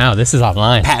on right now. This is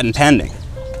online. Patent pending.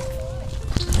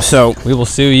 So We will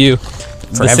sue you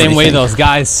the same way everything. those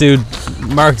guys sued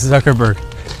Mark Zuckerberg.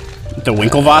 the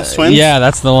Winklevoss twins. Yeah,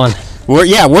 that's the one. We're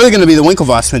going to be the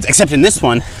Winklevoss twins. Except in this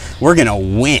one, we're going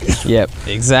to win. Yep,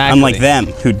 exactly. Unlike them,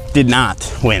 who did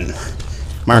not win.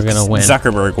 Mark gonna win.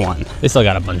 Zuckerberg won. They still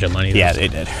got a bunch of money. Though. Yeah, they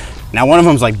did. Now one of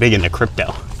them's like big into crypto.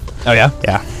 Oh yeah.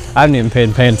 Yeah. I haven't even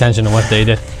paid attention to what they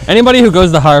did. Anybody who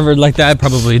goes to Harvard like that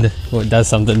probably does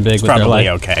something big with their Probably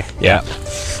life. okay. Yeah.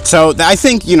 So I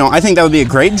think that would be a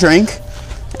great drink,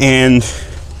 and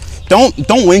don't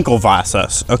Winklevoss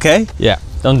us, okay? Yeah.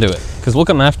 Don't do it, because we'll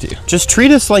come after you. Just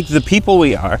treat us like the people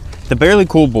we are, the Barely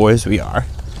Cool boys we are,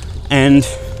 and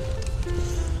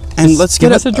let's give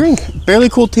get us a drink. Barely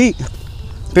Cool tea,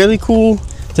 Barely Cool.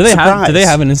 Do they surprise.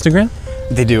 have an Instagram?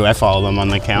 They do. I follow them on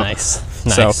the account. Nice.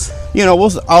 So I'll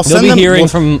They'll send be them. hearing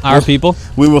from our people.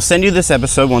 We will send you this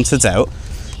episode once it's out,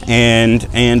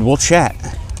 and we'll chat.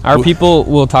 Our people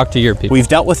will talk to your people. We've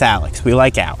dealt with Alex. We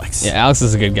like Alex. Yeah, Alex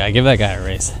is a good guy. Give that guy a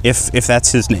raise. If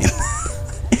that's his name.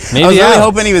 Maybe I was really Alex.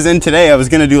 hoping he was in today. I was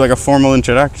gonna do like a formal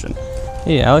introduction.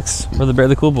 Hey, Alex, we're the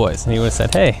Barely Cool Boys. And he would have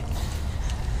said, hey.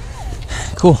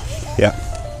 Cool. Yeah.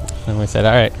 And we said,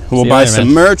 all right. We'll buy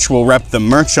some merch. We'll rep the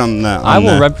merch on the. I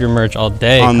will rep your merch all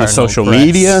day on the social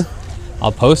media.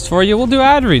 I'll post for you. We'll do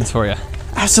ad reads for you.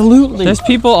 Absolutely. There's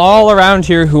people all around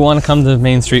here who want to come to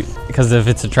Main Street because of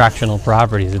its attractional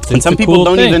properties. It's and some a people cool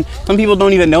don't thing. some people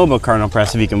don't even know about Cardinal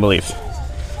Press, if you can believe.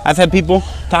 I've had people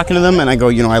talking to them, and I go,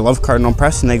 I love Cardinal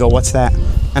Press, and they go, what's that?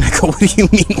 And I go, what do you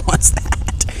mean, what's that?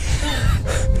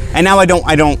 And now I don't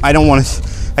want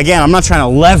to. Again, I'm not trying to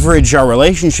leverage our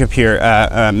relationship here,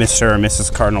 Mr. or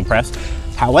Mrs. Cardinal Press.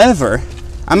 However,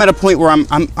 I'm at a point where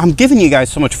I'm giving you guys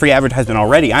so much free advertisement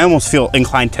already. I almost feel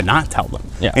inclined to not tell them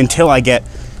until I get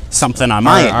something on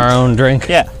my end. Our own drink.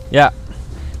 Yeah.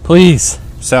 Please.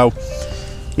 So,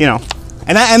 and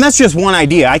that's just one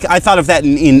idea. I thought of that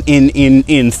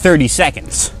in 30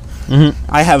 seconds.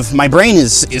 Mm-hmm. My brain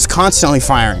is constantly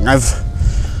firing. I've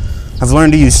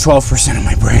learned to use 12% of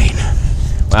my brain.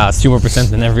 Wow, it's 2% more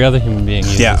than every other human being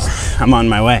uses. Yeah, I'm on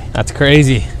my way. That's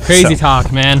crazy. Crazy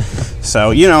talk, man.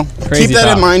 So, keep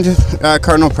that in mind,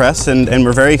 Cardinal Press, and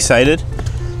we're very excited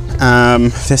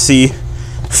to see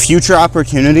future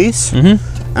opportunities.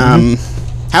 How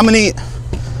many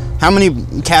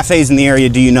cafes in the area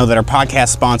do you know that are podcast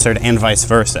sponsored and vice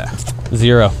versa?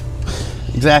 0.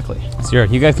 Exactly. 0.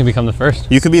 You guys can become the first.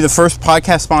 You could be the first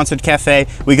podcast sponsored cafe.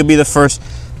 We could be the first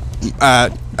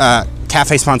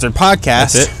cafe sponsored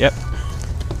podcast. That's it. Yep.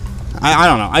 I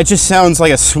don't know. It just sounds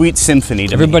like a sweet symphony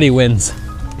to Everybody wins.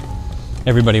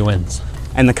 Everybody wins.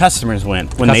 And the customers win.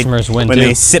 When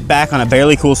they sit back on a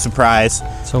barely cool surprise.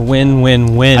 So win,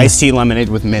 win, win. Iced tea lemonade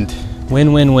with mint.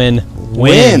 Win, win, win.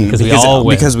 Win. Because we all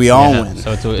win. Because we all win.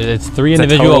 So it's 3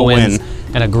 individual wins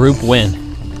and a group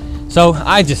win. So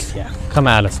come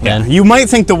at us, man. You might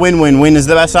think the win-win-win is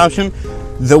the best option.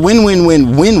 The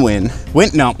win-win-win-win-win.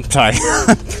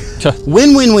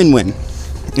 Win-win-win-win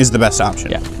is the best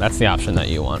option. Yeah, that's the option that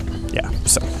you want. Yeah.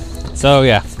 So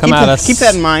come at us. Keep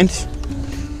that in mind.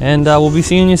 And we'll be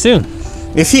seeing you soon.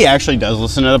 If he actually does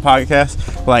listen to the podcast,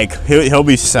 he'll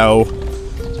be so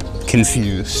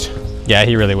confused. Yeah,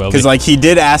 he really will be. Because he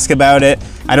did ask about it.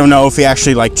 I don't know if he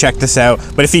actually checked this out,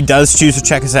 but if he does choose to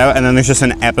check us out, and then there's just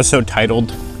an episode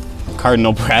titled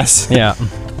Cardinal Press. Yeah.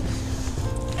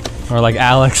 Or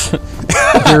Alex,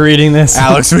 if you're reading this.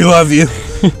 Alex, we love you.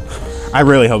 I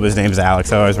really hope his name's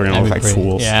Alex, otherwise we're gonna look like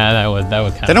fools. Yeah, that would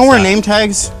kind of. They don't wear name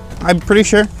tags, I'm pretty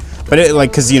sure. But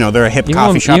because they're a hip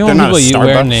coffee shop, they're not a Starbucks. You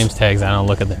wear name tags. I don't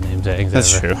look at their name tags.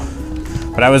 That's true.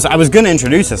 But I was gonna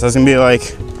introduce us. I was gonna be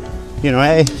like,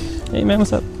 hey man,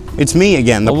 what's up? It's me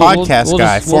again, the podcast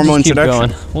guy. Formal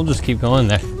introduction. We'll just keep going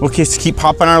there. We'll just keep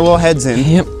popping our little heads in.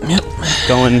 Yep.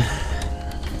 Going.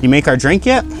 You make our drink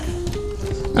yet?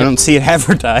 I don't see it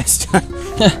advertised.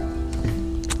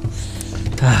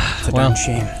 It's a damn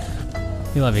shame.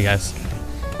 We love you guys.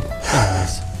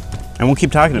 And we'll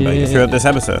keep talking about you throughout this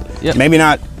episode. Yep. Maybe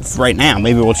not right now.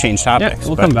 Maybe we'll change topics. Yeah,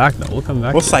 we'll come back though. We'll come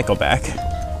back. We'll cycle back.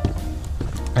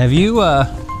 Have you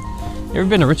ever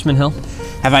been to Richmond Hill?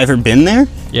 Have I ever been there?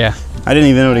 Yeah. I didn't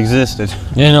even know it existed.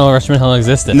 You didn't know Richmond Hill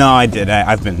existed? No, I did.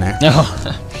 I've been there. No.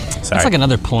 Sorry. It's like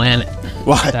another planet.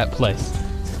 What? That place.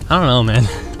 I don't know, man.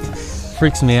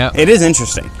 Freaks me out. It is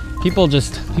interesting. People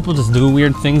just do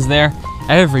weird things there.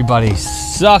 Everybody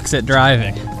sucks at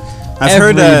driving.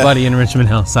 Everybody in Richmond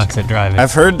Hill sucks at driving.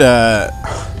 I've heard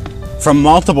from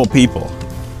multiple people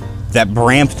that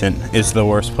Brampton is the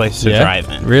worst place to drive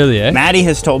in. Really, eh? Maddie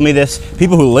has told me this.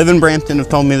 People who live in Brampton have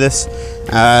told me this.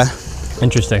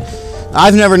 Interesting.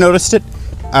 I've never noticed it.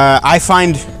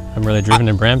 I'm really driven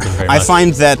in Brampton very much. I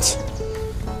find that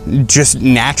just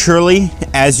naturally,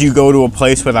 as you go to a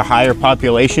place with a higher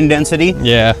population density,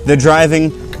 the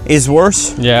driving is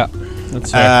worse. Yeah,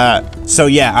 that's fair. So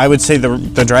I would say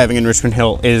the driving in Richmond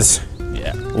Hill is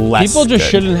less People just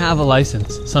good. shouldn't have a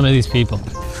license. Some of these people.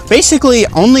 Basically,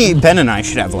 only Ben and I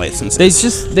should have licenses.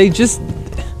 They just.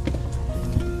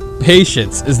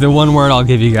 Patience is the one word I'll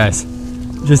give you guys.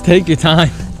 Just take your time.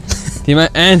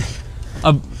 I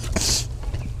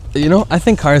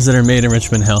think cars that are made in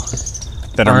Richmond Hill.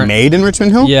 That are made in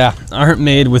Richmond Hill? Yeah, aren't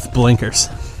made with blinkers.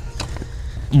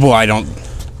 Well, I don't.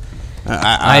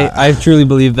 I truly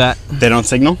believe that. They don't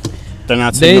signal? They're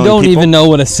not They signaling don't people? even know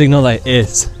what a signal light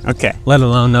is. Okay. Let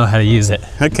alone know how to use it.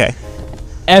 Okay.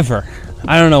 Ever.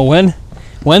 I don't know when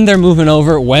they're moving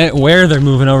over, where they're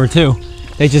moving over to.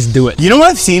 They just do it. You know what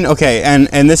I've seen? Okay,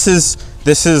 and this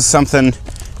is something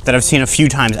that I've seen a few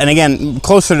times. And again,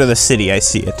 closer to the city, I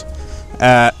see it.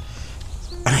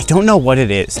 And I don't know what it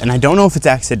is. And I don't know if it's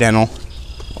accidental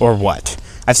or what.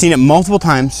 I've seen it multiple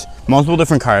times, multiple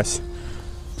different cars.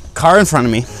 Car in front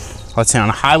of me, let's say on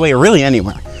a highway or really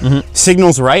anywhere,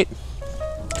 signals right,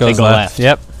 Goes they go left.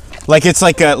 Yep. Like it's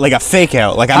like a fake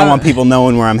out. Like I don't want people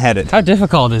knowing where I'm headed. How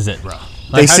difficult is it, bro?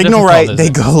 They signal right, they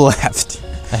go left.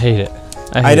 I hate it.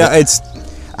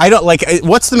 I don't like.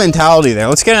 What's the mentality there?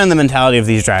 Let's get on the mentality of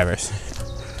these drivers.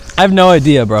 I have no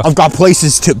idea, bro. I've got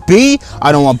places to be.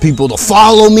 I don't want people to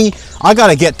follow me. I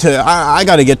gotta get to. I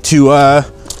gotta get to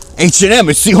H&M.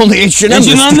 It's the only H&M.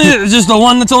 It's just the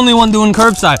one that's only one doing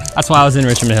curbside. That's why I was in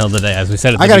Richmond Hill today, as we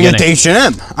said at the beginning. I beginning. gotta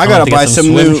get to H&M. I gotta buy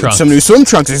some new swim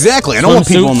trunks. Exactly. I don't want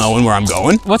people knowing where I'm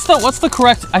going. What's the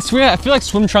correct? I swear, I feel like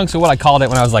swim trunks are what I called it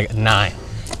when I was like 9.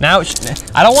 Now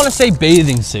I don't want to say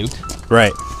bathing suit.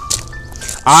 Right.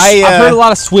 I've heard a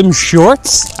lot of swim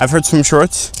shorts. I've heard swim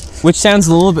shorts, which sounds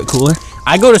a little bit cooler.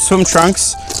 I go to swim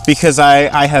trunks because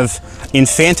I have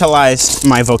infantilized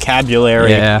my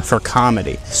vocabulary for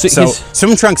comedy. So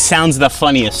swim trunks sounds the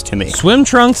funniest to me. Swim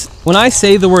trunks, when I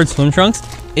say the word swim trunks,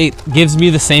 it gives me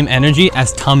the same energy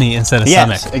as tummy instead of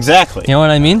stomach. Yes, exactly. You know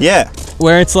what I mean? Yeah.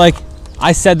 Where it's like,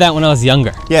 I said that when I was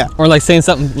younger. Yeah. Or like saying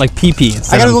something like pee-pee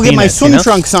instead I gotta of go penis, get my swim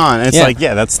trunks on. And it's like,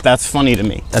 yeah, that's funny to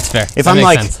me. That's fair. If I'm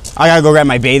like, I gotta go grab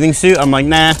my bathing suit, I'm like,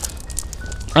 nah.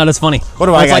 Oh, that's funny. What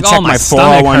do I gotta check my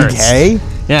 401k?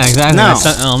 Yeah, exactly.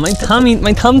 No. My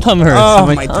tum hurts. Oh,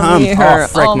 my tum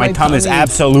hurts. Oh, frick, my tum is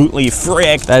absolutely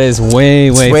frick. That is way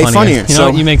funnier. You know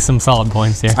what? You make some solid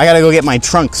points here. I gotta go get my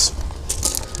trunks.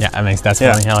 Yeah, that's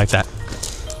funny. I like that.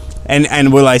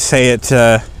 And will I say it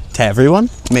to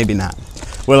everyone? Maybe not.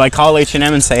 Will I call H&M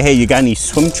and say, hey, you got any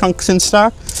swim trunks in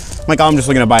stock? I'm like, oh, I'm just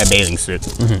looking to buy a bathing suit.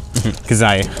 Because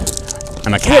I'm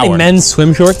a coward. Any men's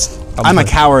swim shorts? I'm a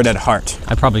coward at heart.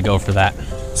 I'd probably go for that.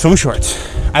 Swim shorts.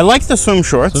 I like the swim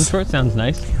shorts. Swim shorts sounds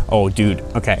nice. Oh, dude.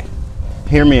 Okay.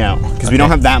 Hear me out. Because we don't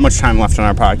have that much time left on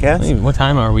our podcast. What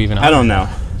time are we even on? I don't know.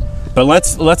 But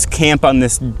let's camp on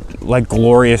this like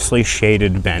gloriously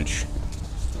shaded bench.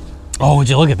 Oh, would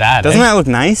you look at that? Doesn't that look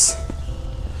nice?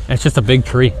 It's just a big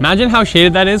tree. Imagine how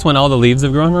shaded that is when all the leaves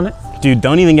have grown on it. Dude,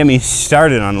 don't even get me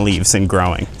started on leaves and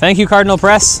growing. Thank you, Cardinal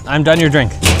Press. I'm done your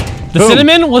drink. The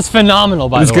cinnamon was phenomenal,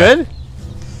 by the way. It was good?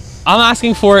 I'm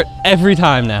asking for it every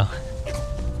time now.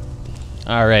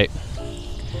 All right.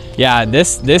 Yeah,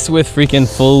 this with freaking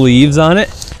full leaves on it.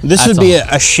 This would be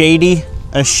a shady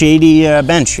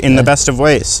bench in the best of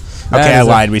ways. Okay, I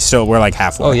lied. We're like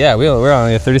halfway. Oh yeah, we're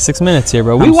only at 36 minutes here,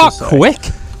 bro. We walk quick.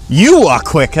 You walk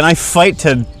quick, and I fight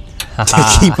to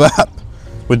keep up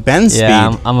with Ben's speed.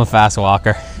 Yeah, I'm a fast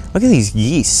walker. Look at these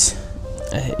geese.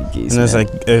 I hate geese. And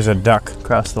there's a duck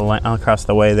across the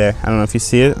way there. I don't know if you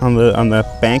see it on the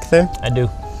bank there. I do.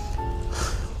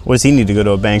 What does he need to go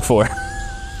to a bank for?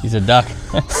 He's a duck.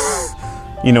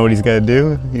 You know what he's got to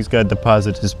do? He's got to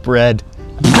deposit his bread.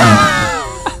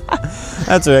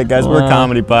 That's all right, guys. We're a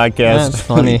comedy podcast. That's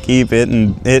funny. Keep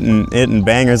hitting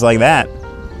bangers like that.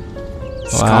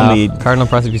 Just call me Cardinal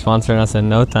Press will be sponsoring us in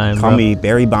no time. Call me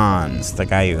Barry Bonds, the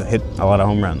guy who hit a lot of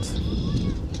home runs.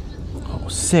 Oh,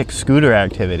 sick scooter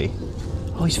activity.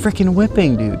 Oh, he's freaking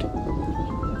whipping, dude.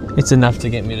 It's enough to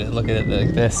get me to look at it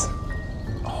like this.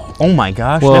 Oh my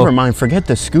gosh, never mind. Forget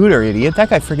the scooter, idiot. That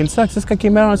guy freaking sucks. This guy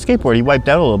came out on a skateboard. He wiped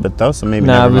out a little bit, though, so maybe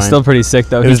never mind. Nah, it was still pretty sick,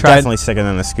 though. It was definitely sicker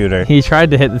than the scooter. He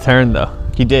tried to hit the turn, though.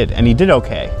 He did, and he did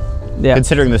okay. Yeah.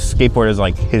 Considering the skateboard is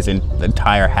like his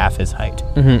entire half his height.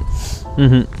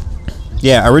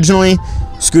 Yeah, originally,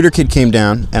 Scooter Kid came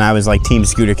down, and I was like Team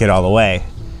Scooter Kid all the way.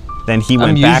 Then he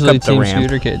went back up the ramp.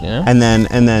 Scooter Kid, yeah. And then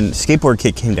Skateboard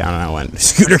Kid came down, and I went,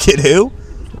 Scooter Kid who?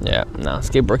 Yeah, no,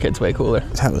 Skateboard Kid's way cooler.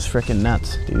 That was freaking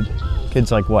nuts, dude.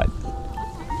 Kid's like what?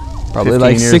 Probably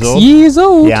like 6 years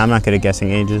old. Yeah, I'm not good at guessing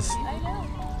ages.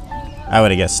 I would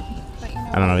have guessed.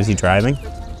 I don't know. Is he driving?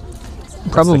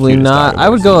 Probably not. I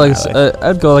would go like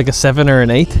I'd go like a 7 or an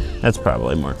 8. That's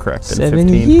probably more correct than 7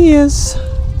 15. years.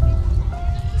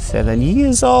 7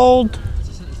 years old.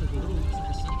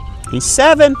 He's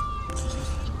 7.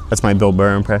 That's my Bill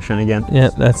Burr impression again. Yeah,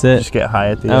 that's it. Just get high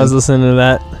at the end. I was listening to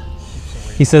that.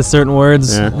 He says certain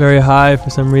words very high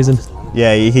for some reason.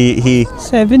 Yeah, he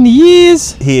 7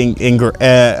 years. He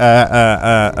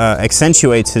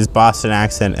accentuates his Boston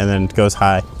accent and then goes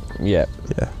high. Yeah.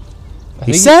 Yeah.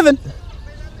 He's 7.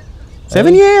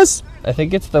 7 years. I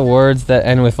think it's the words that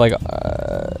end with like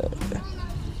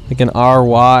an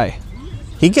RY.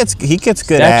 He gets good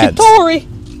statutory.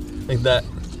 Like that.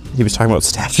 He was talking about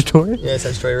statutory? Yeah,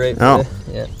 statutory rape. Oh.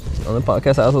 Yeah. On the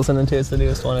podcast I was listening to, it's the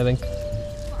newest one, I think.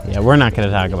 Yeah, we're not going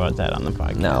to talk about that on the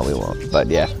podcast. No, we won't. But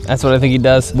yeah, that's what I think he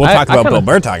does. We'll talk about Bill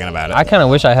Burr talking about it. I kind of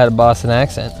wish I had a Boston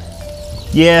accent.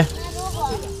 Yeah.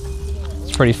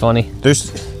 It's pretty funny.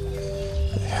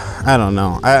 I don't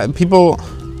know. People,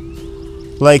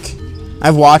 like,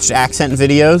 I've watched accent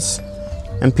videos,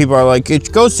 And people are like,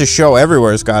 it goes to show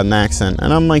everywhere's got an accent.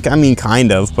 And I'm like, I mean,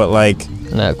 kind of, but like,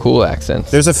 Nah, cool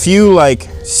accents. there's a few like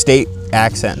state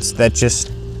accents that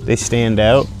just, they stand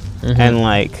out. And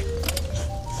like,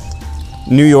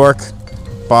 New York,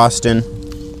 Boston,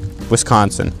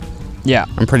 Wisconsin. Yeah.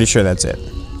 I'm pretty sure that's it.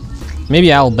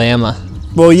 Maybe Alabama.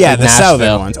 Well, yeah, Like the southern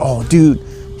Nashville. ones. Oh, dude,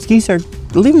 these geese are,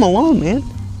 leave them alone, man.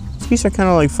 These geese are kind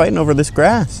of like fighting over this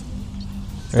grass.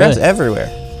 There's grass Really?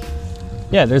 everywhere.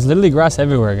 Yeah, there's literally grass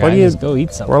everywhere, guys. What do you- Just go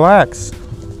eat some. Relax.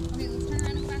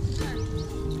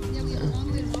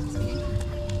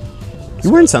 You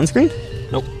wearing sunscreen?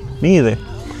 Nope. Me either.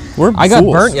 We're I got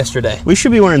fools. burnt yesterday. We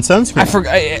should be wearing sunscreen. I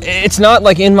forgot. It's not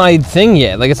like in my thing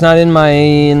yet. Like it's not in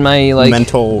my like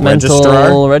Mental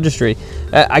registry.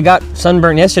 I got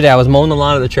sunburnt yesterday. I was mowing the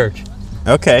lawn of the church.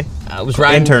 Okay. I was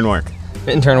riding Intern work.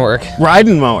 intern work.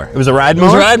 Riding mower. It was a ride mower?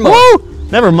 was a ride mower. Woo!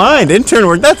 Never mind. Intern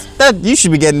work. You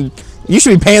should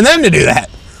be paying them to do that.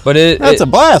 But That's a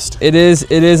blast. It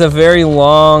is a very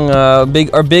long, big.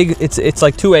 It's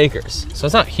like 2 acres, so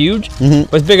it's not huge,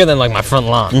 but it's bigger than like my front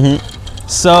lawn.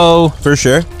 So For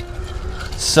sure.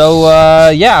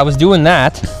 yeah, I was doing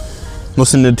that.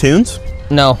 Listen to tunes.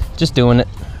 No, just doing it.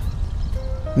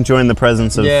 Enjoying the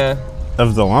presence of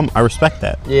the lawn. I respect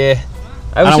that. Yeah.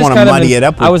 I don't just wanna kind of muddy it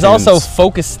up with I was also tunes.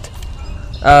 focused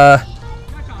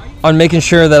on making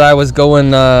sure that I was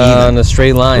going on a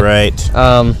straight line. Right.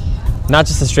 Not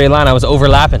just a straight line. I was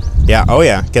overlapping Yeah. Oh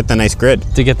yeah. Get the nice grid.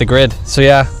 to get the grid. So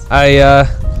yeah, I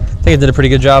think I did a pretty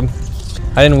good job.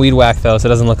 I didn't weed whack though, so it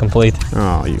doesn't look complete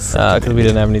Oh, you. because we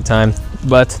didn't have any time.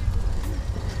 But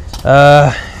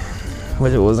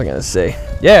what was I gonna say?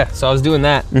 Yeah, so I was doing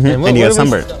that. And you got what was-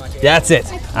 sunburned. That's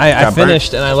it. I Got burnt.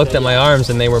 finished and I looked at my arms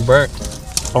and they were burnt.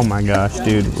 Oh my gosh,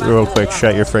 dude! Real quick,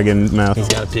 shut your friggin' mouth. He's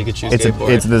got a Pikachu It's skateboard.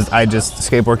 it's this.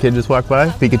 The skateboard kid just walked by.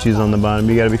 Pikachu's on the bottom.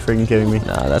 You gotta be friggin' kidding me.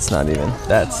 No, that's not even.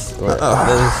 That's that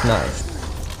is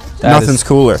not. that Nothing's is-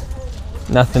 cooler.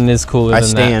 Nothing is cooler I than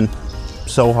stand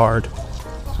so hard.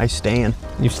 I stand.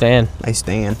 that. You stand. I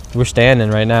stand. We're standing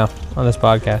right now on this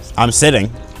podcast. I'm sitting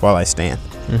while I stand.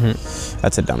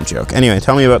 That's a dumb joke. Anyway,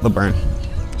 tell me about the burn.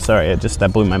 Sorry,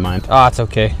 that blew my mind. Oh, it's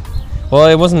okay. Well,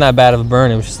 it wasn't that bad of a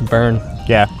burn. It was just a burn.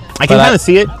 Yeah, I can But kind of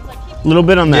see it a little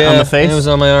bit on the face. and it was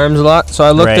on my arms a lot. So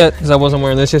I looked Right. at because I wasn't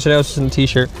wearing this yesterday. I was just in a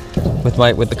t-shirt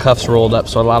with the cuffs rolled up,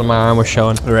 so a lot of my arm was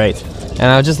showing. Right. And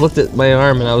I just looked at my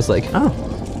arm and I was like, Oh,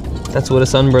 that's what a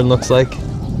sunburn looks like.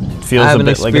 feels I a haven't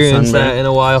bit like a experienced that sunburn. in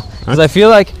a while because I feel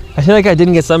like I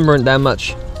didn't get sunburned that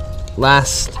much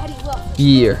last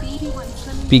year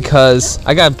because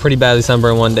I got pretty badly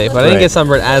sunburned one day, but I didn't Right. get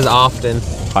sunburned as often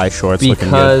High shorts looking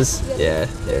good. because yeah,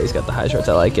 he's got the high shorts.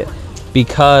 I like it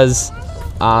because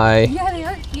I Yeah, they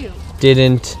are cute.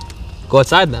 didn't go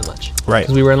outside that much Right.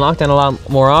 because we were in lockdown a lot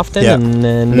more often. Yeah. And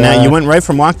then Now you went right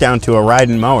from lockdown to a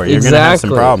riding mower. You're exactly, gonna have some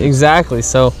problems. Exactly.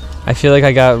 So I feel like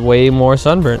I got way more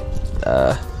sunburnt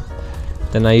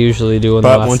than I usually do in the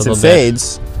But last once little it bit.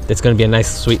 fades It's gonna be a nice,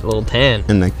 sweet little tan.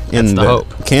 and That's the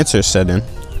hope. cancer set in.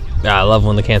 Yeah, I love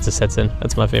when the cancer sets in.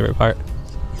 That's my favorite part.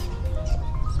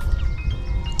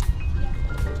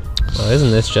 Oh,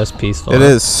 isn't this just peaceful? It huh?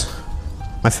 is.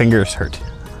 My fingers hurt.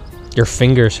 Your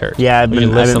fingers hurt. Yeah, I've Would been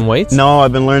you lift I've been- some weights? No,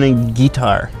 I've been learning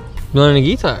guitar. You're learning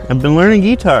guitar. I've been learning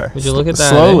guitar. Would you look at that,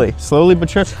 Slowly but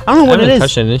sure. I don't know I what it haven't is.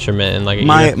 touched an instrument in like a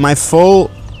My year.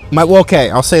 well, okay,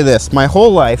 I'll say this. My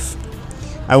whole life,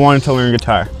 I wanted to learn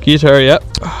guitar, Guitar, yep.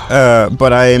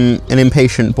 but I'm an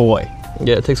impatient boy.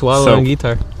 Yeah, it takes a while So- to learn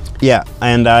guitar. Yeah,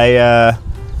 and I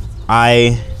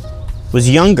was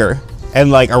younger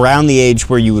and like around the age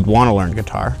where you would want to learn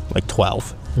guitar, like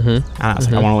 12. Mm-hmm. And I was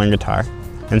like, I want to learn guitar,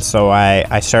 and so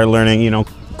I started learning,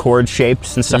 chord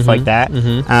shapes and stuff like that.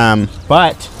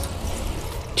 But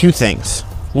two things: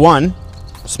 one,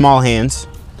 small hands,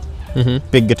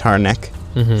 big guitar neck,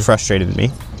 frustrated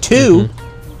me. Two,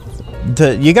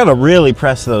 you got to really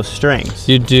press those strings.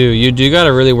 You do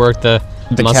gotta really work the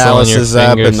muscle in your calluses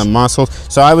up fingers. and the muscles.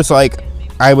 So I was like,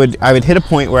 I would hit a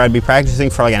point where I'd be practicing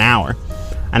for like an hour,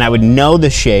 and I would know the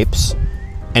shapes,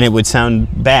 and it would sound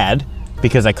bad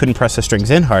because I couldn't press the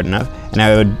strings in hard enough, and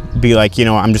I would be like,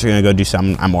 I'm just gonna go do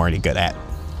something I'm already good at,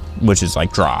 which is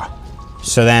like draw.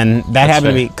 So then that That's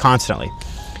happened fair. to me constantly.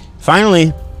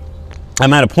 Finally,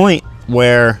 I'm at a point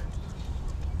where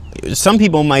some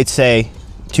people might say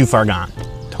too far gone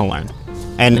to learn.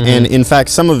 And in fact,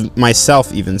 some of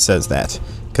myself even says that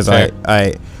because Fair.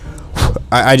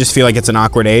 I just feel like it's an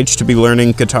awkward age to be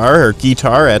learning guitar or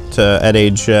guitar at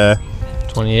age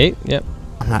 28. Yep.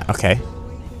 I'm not okay.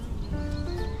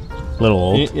 Little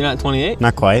old. You're not 28.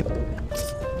 Not quite.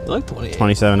 You look 28.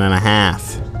 27 and a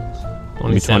half.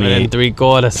 27 28. and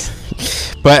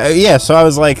 3/4. But yeah, so I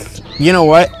was like, you know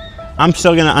what? I'm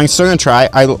still gonna try.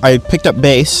 I picked up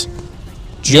bass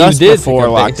Yeah, just you did before pick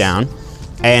up bass. lockdown,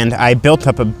 and I built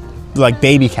up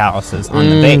baby calluses on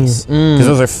the bass because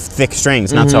those are thick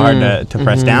strings, not so hard to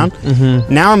press down.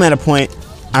 Now I'm at a point.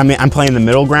 I'm playing the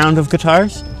middle ground of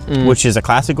guitars, which is a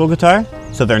classical guitar,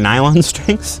 so they're nylon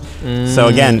strings. So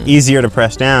again, easier to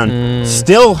press down.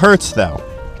 Still hurts though,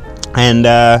 and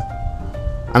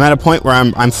I'm at a point where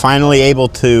I'm finally able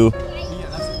to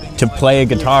play a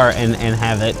guitar and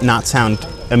have it not sound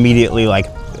immediately like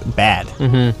bad.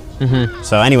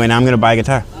 So anyway, now I'm gonna buy a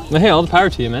guitar. Well, hey, all the power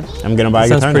to you, man. I'm gonna buy a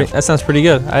guitar. That sounds pretty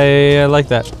good. I like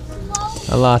that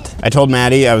a lot. I told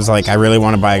Maddie, I was like, I really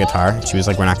want to buy a guitar. She was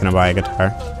like, we're not gonna buy a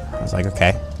guitar. I was like,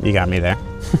 okay, you got me there.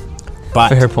 But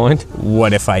Fair point.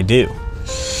 what if I do?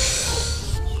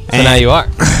 So now you are.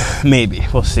 Maybe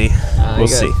we'll see. We'll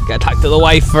see. Gotta talk to the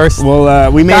wife first.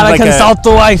 Well, we made Gotta like consult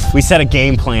the wife. we set a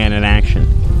game plan in action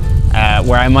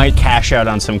where I might cash out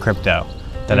on some crypto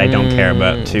that I don't care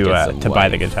about to buy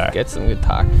the guitar. Get some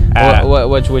guitar.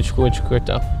 Which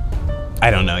crypto? I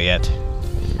don't know yet.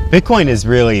 Bitcoin is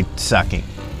really sucking.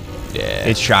 Yeah.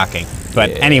 It's shocking. But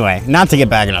anyway, not to get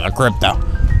back another crypto.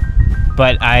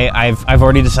 But I've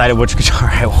already decided which guitar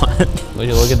I want. Would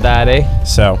you look at that, eh?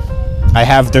 So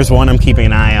there's one I'm keeping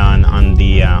an eye on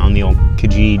the old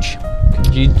Kijij.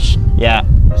 Yeah.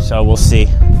 So we'll see.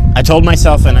 I told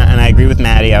myself, and I agree with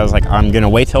Maddie, I was like, I'm gonna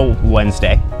wait till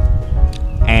Wednesday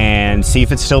and see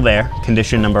if it's still there.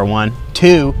 Condition number 1.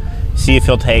 2, see if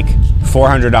he'll take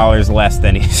 $400 less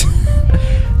than he's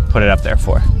put it up there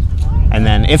for. And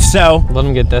then if so, Let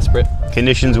him get desperate.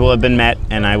 conditions will have been met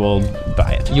and I will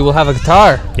buy it. You will have a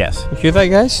guitar. Yes. You hear that,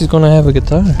 guys? She's gonna have a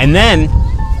guitar. And then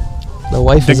The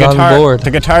wife the is on board.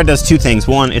 the guitar does 2 things.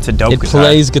 1, it's a dope It guitar.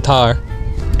 plays guitar.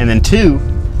 And then 2,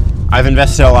 I've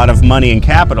invested a lot of money and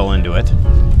capital into it.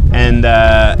 And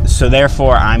so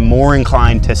therefore I'm more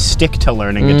inclined to stick to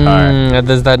learning guitar.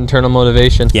 There's that internal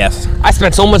motivation. Yes. I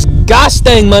spent so much gosh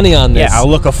dang money on this. Yeah, I'll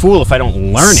look a fool if I don't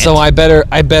learn it. So I better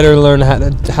learn how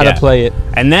to play it.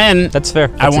 And then That's fair.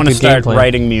 I That's a want to good game start plan.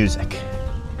 writing music,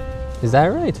 Is that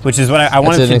right? which is what I That's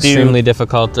wanted an to do. extremely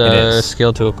difficult is.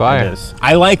 skill to It acquire. is.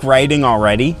 I like writing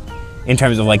already, in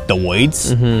terms of like the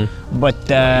words, but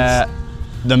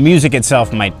the music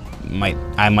itself it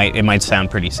might sound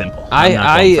pretty simple. I'm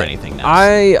not going for anything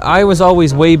else. I was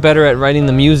always way better at writing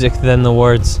the music than the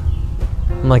words.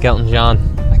 I'm like Elton John.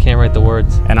 I can't write the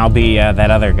words. And I'll be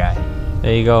that other guy,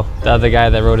 There you go. The other guy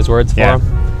that wrote his words for Yeah.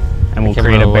 him. and we'll Can't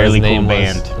create a remember what his barely cool name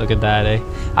was. band. Look at that, eh?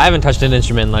 I haven't touched an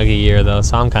instrument in like a year though,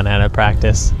 so I'm kind of out of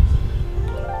practice.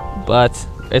 But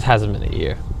it hasn't been a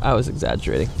year. I was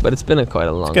exaggerating, but it's been quite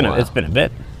a long while. It's been a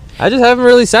bit. I just haven't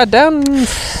really sat down.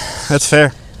 That's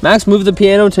fair. Max moved the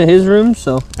piano to his room,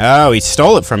 so Oh, he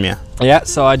stole it from you. yeah.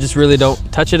 So I just really don't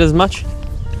touch it as much.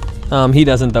 He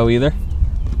doesn't though either.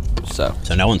 So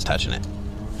So no one's touching it.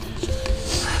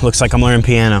 Looks like I'm learning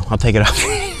piano. I'll take it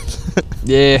off.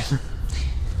 yeah.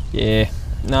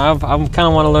 No, I kind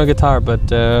of want to learn guitar,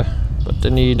 but I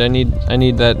need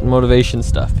that motivation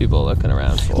stuff people are looking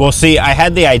around for. Well, see, I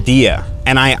had the idea,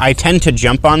 and I tend to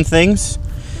jump on things.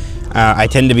 I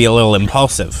tend to be a little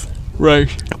impulsive. Right.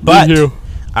 But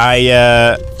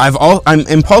I'm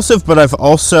impulsive, but I've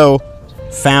also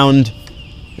found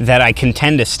that I can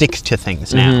tend to stick to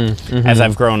things now as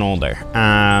I've grown older.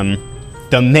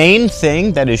 The main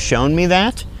thing that has shown me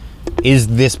that is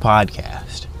this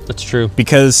podcast. That's true.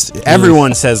 Because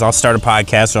everyone says I'll start a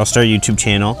podcast or I'll start a YouTube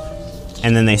channel,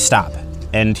 and then they stop.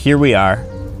 And here we are,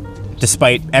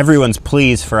 despite everyone's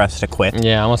pleas for us to quit.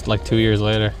 Yeah, almost like 2 years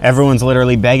later. Everyone's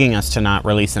literally begging us to not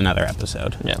release another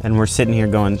episode. Yeah. And we're sitting here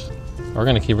going, We're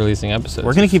gonna keep releasing episodes.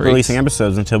 we're going to keep freaks. releasing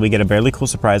episodes until we get a barely cool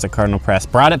surprise at Cardinal Press.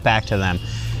 Brought it back to them.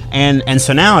 And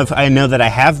so now I know that I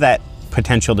have that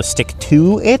potential to stick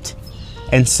to it.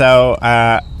 And so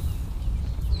I'm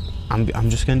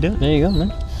just going to do it. There you go,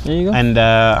 man. There you go. And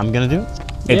I'm going to do it.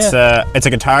 It's a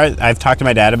guitar. I've talked to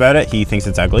my dad about it. He thinks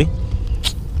it's ugly.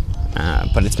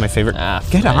 But it's my favorite. Get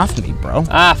Fred. off me, bro.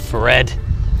 Fred.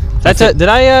 That's it. Did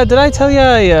I tell you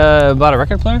I bought a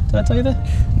record player? Did I tell you that?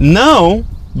 No,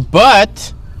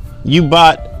 but you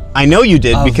bought. I know you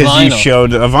did A because you vinyl.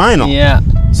 showed a vinyl. Yeah.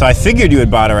 So I figured you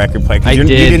had bought a record player. 'Cause I you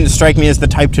did. didn't strike me as the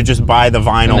type to just buy the And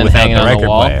vinyl then without hanging the on record the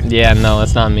wall. player. Yeah, no,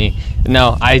 that's not me.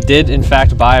 No, I did in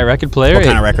fact buy a record player. What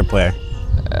kind of record player?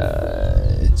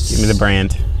 It's, Give me the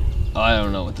brand. Oh, I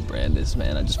don't know what the brand is,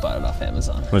 man. I just bought it off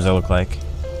Amazon. What does it look like?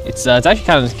 It's actually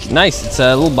kind of nice. It's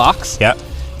a little box. Yeah.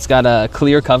 It's got a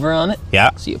clear cover on it. Yeah.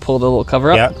 So you pull the little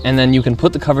cover up, Yeah. and then you can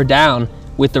put the cover down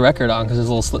with the record on because there's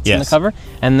little slits in the Yes. cover,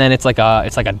 and then it's like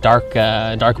a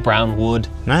dark brown wood.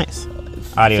 Nice.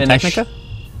 Audio Finish. Technica?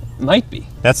 might be.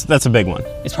 That's a big one.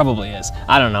 It probably is.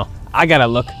 I don't know. I gotta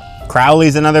look.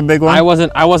 Crowley's another big one. I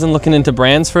wasn't looking into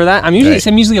brands for that. I'm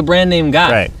usually a brand name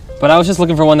guy. Right. But I was just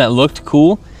looking for one that looked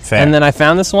cool. Fair. And then I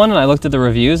found this one and I looked at the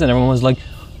reviews and everyone was like,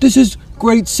 "This is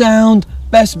great sound,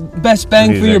 best bang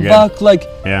Reviews for your are good. buck." Like,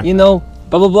 Yeah. you know,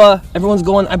 blah blah blah. Everyone's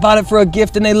going, "I bought it for a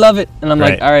gift and they love it." And I'm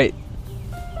like, Right. "All right."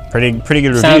 Pretty good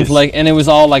reviews. Sounds like, and it was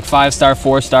all like 5-star,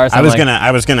 4 stars. I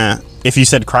was gonna. If you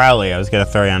said Crowley, I was gonna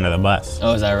throw you under the bus.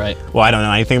 Oh, is that right? Well, I don't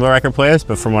know anything about record players,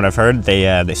 but from what I've heard,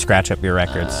 they scratch up your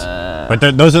records.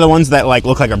 But those are the ones that like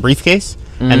look like a briefcase,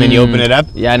 and then you open it up.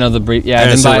 Yeah, I know the brief. Yeah,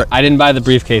 And it's I didn't buy the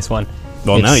briefcase one.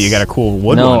 Well, no, you got a cool wood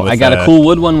one. No, With I got a cool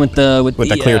wood one with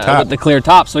the clear top. With the clear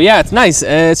top. So yeah, it's nice.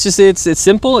 It's just it's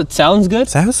simple. It sounds good.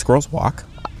 Is that how squirrels walk?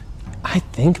 I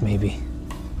think maybe.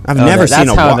 I've never seen a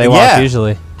That's how walk. they walk Yeah,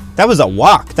 usually. that was a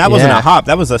walk. That wasn't Yeah. a hop.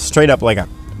 That was a straight up like a.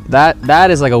 That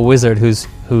is like a wizard who's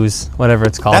whatever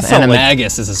it's called. That felt like-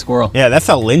 Animagus is a squirrel. Yeah, that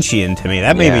felt Lynchian to me.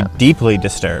 That made Yeah. me deeply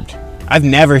disturbed. I've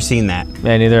never seen that,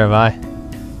 Yeah, neither have I.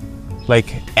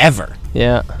 like ever.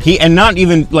 Yeah. And not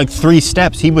even like 3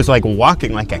 steps. He was like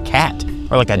walking like a cat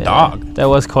or like a dog. That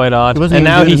was quite odd. He wasn't And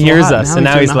even now doing he his little hears hop. us, and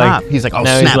now doing he's the like, hop. He's like, oh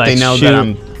now he's snap! like, They know shoot.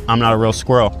 that I'm not a real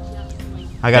squirrel.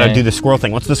 I gotta Dang. do the squirrel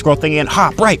thing. What's the squirrel thing again?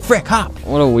 Hop, right, frick, hop.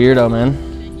 What a weirdo,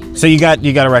 man. So you got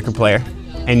a record player,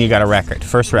 and you got a record.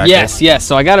 First record. Yes.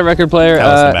 So I got a record player. Tell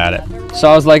us about it. So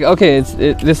I was like, okay,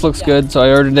 this looks good. So I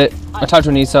ordered it. I talked to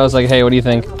Anissa. I was like, hey, what do you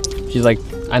think? She's like,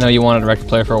 I know you wanted a record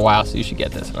player for a while, so you should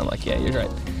get this. And I'm like, yeah, you're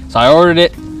right. So I ordered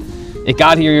it. It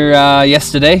got here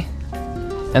yesterday,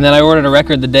 and then I ordered a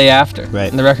record the day after. Right.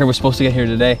 And the record was supposed to get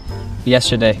here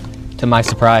yesterday, to my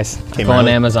surprise. Came Go on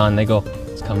early? Amazon. They go,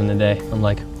 it's coming today. I'm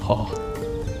like, oh,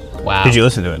 wow. Did you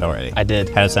listen to it already? I did.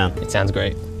 How'd it sound? It sounds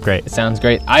great. Great. It sounds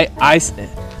great.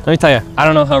 Let me tell you, I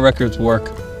don't know how records work.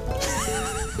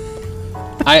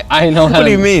 I know how. What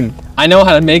do you mean? I know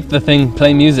how to make the thing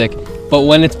play music, but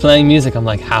when it's playing music, I'm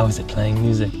like, how is it playing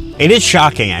music? It is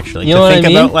shocking, actually, You know to what I think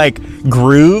mean? about like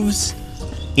grooves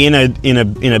in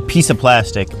a piece of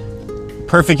plastic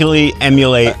perfectly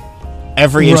emulate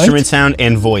every Right? instrument sound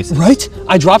and voice. Right?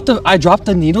 I dropped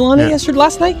the needle on it Yeah.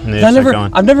 last night. And they I just start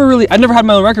going. I've never had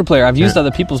my own record player. I've used Yeah.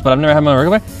 other people's, but I've never had my own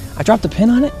record player. I dropped the pin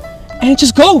on it, and it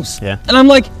just goes. Yeah. And I'm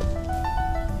like,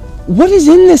 what is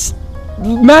in this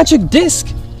magic disc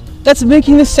that's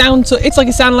making this sound? So it's like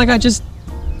it sounded like I just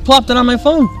plopped it on my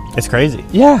phone. It's crazy.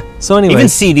 Yeah. So anyway, Even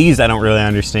CDs, I don't really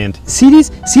understand.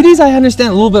 CDs I understand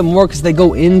a little bit more because they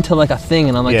go into like a thing,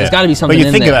 and I'm like, there's got to be something But you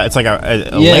in think there. about it, it's like a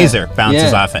Yeah. laser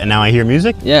bounces Yeah. off it, and now I hear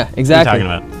music. Yeah, exactly. What are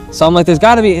you talking about? So I'm like, there's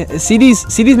got to be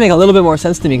CDs make a little bit more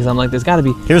sense to me because I'm like, there's got to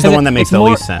be. Here's the 'cause one that makes it's the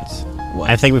more- least sense. What?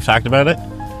 I think we've talked about it.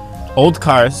 Old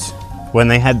cars, when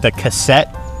they had the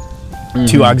cassette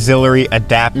to auxiliary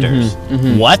adapters.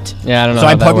 What? Yeah, I don't know So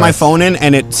how I that plug my works. phone in,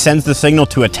 and it sends the signal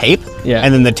to a tape. Yeah.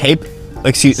 And then the tape,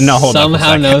 no, hold up a somehow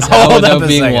second. knows how Hold up without a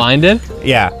being second. winded.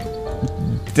 Yeah.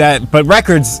 But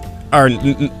records are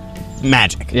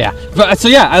magic. Yeah. But so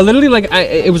yeah, I literally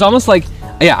it was almost like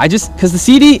I just because the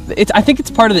CD, I think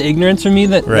it's part of the ignorance for me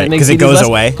that Right, makes 'cause it CDs goes less-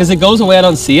 away. Because it goes away, I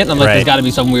don't see it, and I'm like, Right. there's got to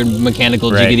be some weird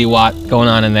mechanical Right. jiggity watt going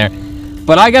on in there.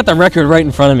 But I got the record right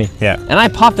in front of me. Yeah. And I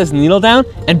pop this needle down,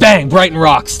 and bang, Brighton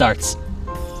Rock starts.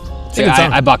 It's a good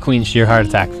song. I bought Queen's Sheer Heart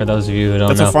Attack for those of you who don't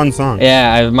That's know. a fun song.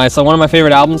 Yeah, one of my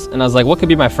favorite albums, and I was like, what could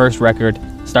be my first record?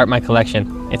 Start my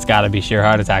collection. It's got to be Sheer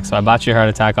Heart Attack. So I bought Sheer Heart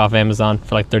Attack off Amazon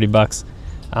for like $30,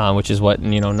 which is what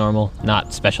normal,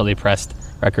 not specially pressed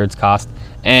records cost.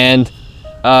 And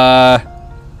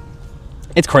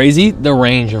it's crazy the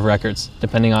range of records,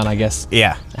 depending on I guess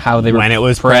Yeah. how they were When it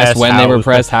was pressed, when how they it were was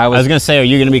pressed, how it I was was. gonna say, are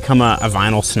you gonna become a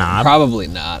vinyl snob? Probably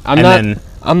not. and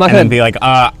then be like,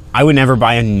 I would never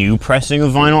buy a new pressing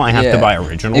of vinyl. I have to buy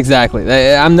original. Exactly.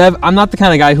 I'm not the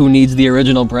kind of guy who needs the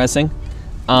original pressing.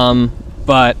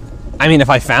 But I mean, if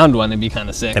I found one, it'd be kind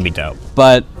of sick. That'd be dope.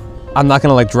 But I'm not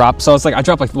gonna drop. So it's like I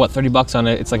dropped like what $30 on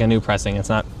it. It's like a new pressing. It's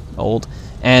not old.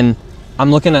 And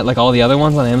I'm looking at like all the other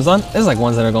ones on Amazon. There's like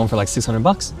ones that are going for like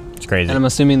 $600, It's crazy. and I'm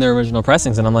assuming they're original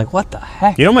pressings. And I'm like, what the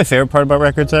heck? You know what my favorite part about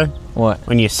records are? What?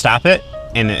 When you stop it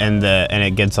and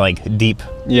it gets like deep.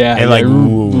 Yeah. It like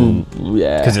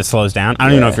yeah. because it slows down. I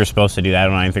don't even know Yeah. if you're supposed to do that. I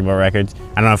don't know anything about records.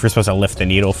 I don't know if you're supposed to lift the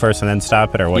needle first and then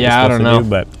stop it or what Yeah, I you're don't supposed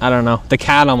know. to do. But I don't know. The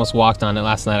cat almost walked on it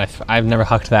last night. I've never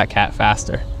hucked that cat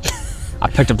faster. I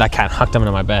picked up that cat and hucked him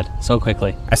into my bed so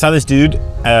quickly. I saw this dude.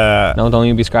 No, don't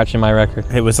you be scratching my record.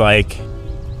 It was like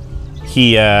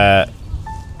he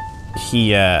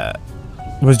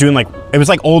was doing like it was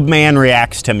like old man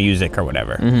reacts to music or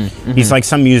whatever. He's like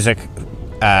some music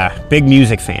big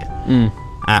music fan.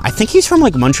 I think he's from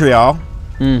like Montreal.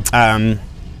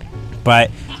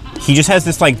 But he just has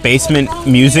this like basement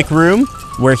music room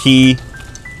where he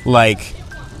like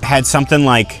had something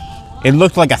like it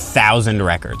looked like 1,000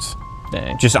 records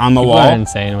Dang. just on the People wall. are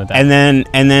insane with that.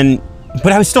 And then,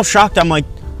 but I was still shocked. I'm like,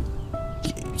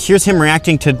 here's him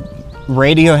reacting to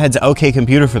Radiohead's OK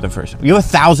Computer for the first time. You have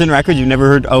 1,000 records, you've never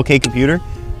heard OK Computer?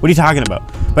 What are you talking about?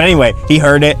 But anyway, he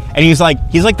heard it, and he's like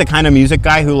the kind of music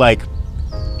guy who like,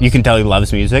 you can tell he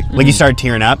loves music. Like he started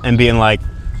tearing up and being like,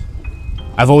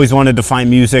 I've always wanted to find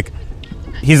music.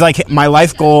 He's like, my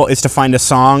life goal is to find a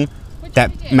song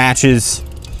that matches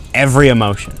every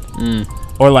emotion.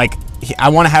 Or like, I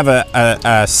want to have a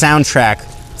soundtrack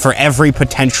for every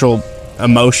potential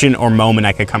emotion or moment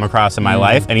I could come across in my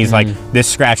life. And he's like, this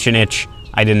scratched an itch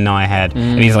I didn't know I had.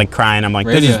 And he's like crying. I'm like,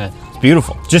 this Radiohead. is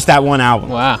beautiful. Just that one album.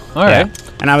 Wow. All right.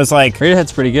 And I was like,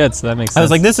 Radiohead's pretty good, so that makes sense. I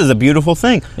was like, this is a beautiful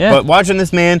thing. Yeah. But watching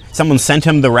this man, someone sent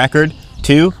him the record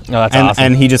too. Oh, that's and, awesome.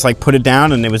 And he just like put it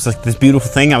down, and it was like this beautiful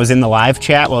thing. I was in the live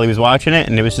chat while he was watching it,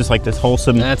 and it was just like this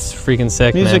wholesome That's freaking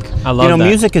sick, music. man. I love that.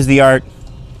 Music is the art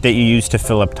that you use to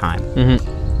fill up time.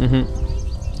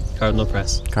 Cardinal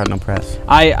Press. Cardinal Press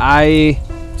I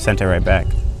sent it right back.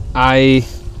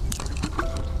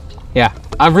 Yeah,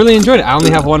 I've really enjoyed it. I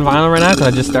only have one vinyl right now because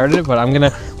I just started it, but I'm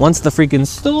gonna, once the freaking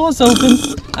store's open,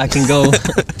 I can go,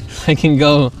 I can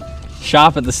go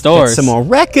shop at the stores. Get some more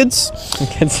records.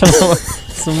 Get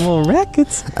some more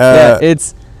records.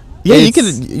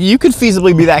 You could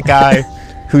feasibly be that guy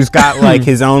who's got like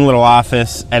his own little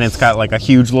office, and it's got like a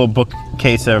huge little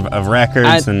bookcase of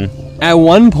records. At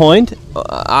one point,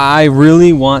 I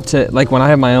really want to, like when I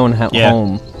have my own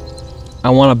home,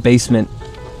 I want a basement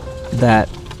that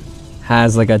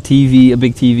has like a TV, a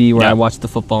big TV where I watch the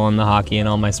football and the hockey and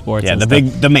all my sports. Yeah, and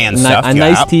the man stuff. A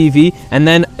nice TV, and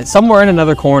then somewhere in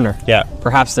another corner. Yeah.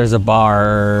 Perhaps there's a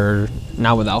bar,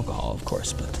 not with alcohol, of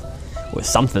course, but with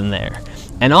something there.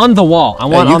 And on the wall, I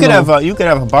want. You could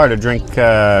have a bar to drink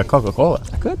Coca-Cola.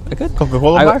 I could.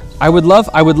 Coca-Cola bar. I would love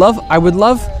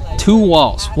 2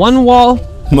 walls. One wall.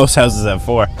 Most houses have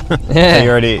 4. Yeah.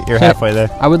 You're halfway there.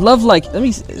 I would love let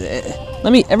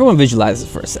me. Everyone visualize this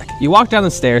for a sec. You walk down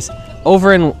the stairs,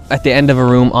 over at the end of a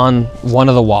room on one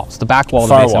of the walls, the back wall of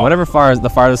the Far basement, wall. whatever the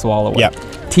farthest wall away. Yep.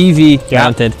 TV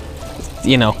mounted,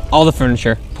 all the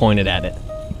furniture pointed at it.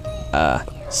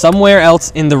 Somewhere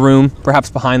else in the room,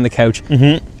 perhaps behind the couch,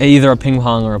 either a ping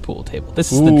pong or a pool table.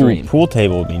 This is the dream. Pool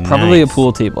table would be Probably nice. a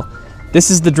pool table.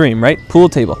 This is the dream, right? Pool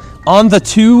table. On the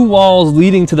 2 walls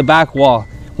leading to the back wall,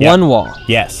 one wall.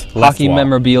 Yes. Hockey wall.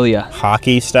 memorabilia.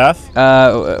 Hockey stuff.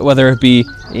 Whether it be,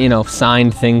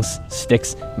 signed things,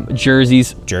 sticks,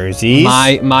 jerseys. Jerseys.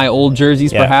 My old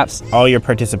jerseys, perhaps. All your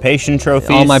participation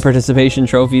trophies. All my participation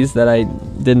trophies that I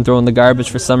didn't throw in the garbage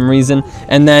for some reason.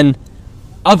 And then,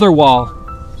 other wall,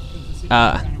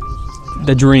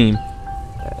 the dream.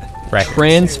 Right.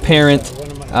 Transparent,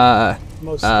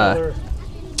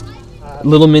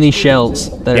 little mini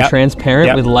shells that are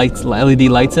transparent with lights, LED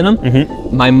lights in them.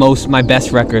 My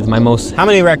best records, How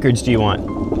many records do you want?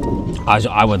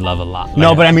 I would love a lot.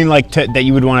 No, but I mean like that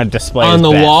you would want to display on as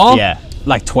the best. wall. Yeah.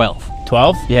 Like 12.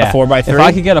 12? Yeah. A 4x3? If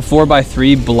I could get a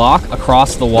 4x3 block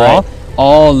across the wall,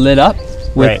 all lit up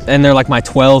with, and they're like my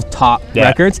 12 top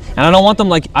records, and I don't want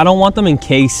them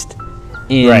encased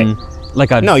in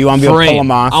like a No, you want to be able to pull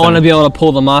them off. I want to be able to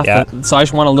pull them off. Yeah. So I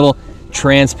just want a little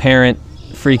transparent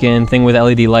freaking thing with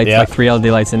LED lights, like 3 LED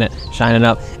lights in it, shining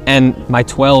up. And my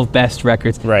 12 best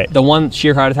records. Right. The one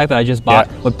Sheer Heart Attack that I just bought,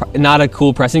 would not a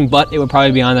cool pressing, but it would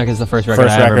probably be on there because it's the first record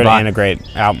I ever bought. And a great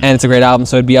album. And it's a great album,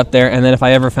 so it'd be up there. And then if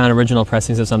I ever found original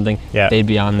pressings of something, they'd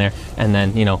be on there. And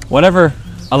then, whatever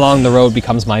along the road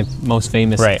becomes my most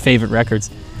famous, favorite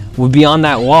records would be on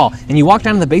that wall. And you walk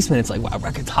down to the basement, it's like, wow,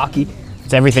 records, hockey.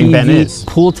 It's everything TV, Ben is.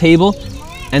 Pool table.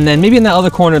 And then maybe in that other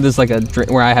corner, there's like a drink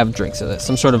where I have drinks. So there's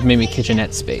some sort of maybe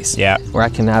kitchenette space. Yeah. Where I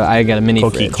get a mini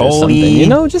fridge or Coca-Cola.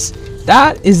 something. Just,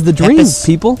 that is the dream,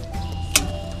 people.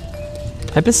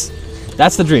 Pepis?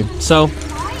 That's the dream. So,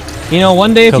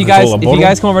 one day if you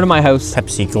guys come over to my house.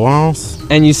 Pepsi glass.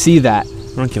 And you see that.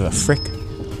 I don't give a frick.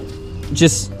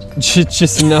 Just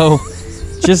know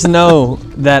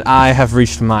that I have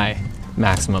reached my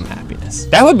maximum happiness.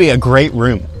 That would be a great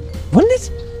room. Wouldn't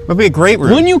it? Would be a great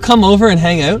room. Wouldn't you come over and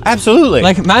hang out? Absolutely.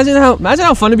 Like imagine how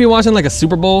fun it'd be watching like a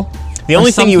Super Bowl. The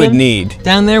only thing you would need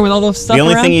down there with all those stuff. The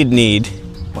only around? thing you'd need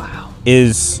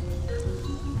is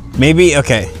maybe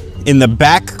in the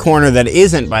back corner that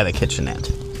isn't by the kitchenette.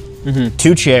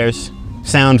 2 chairs,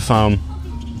 sound foam,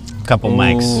 couple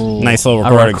mics, nice little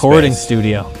recording space.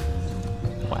 Studio.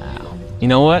 Wow. You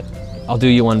know what? I'll do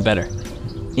you one better.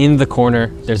 In the corner,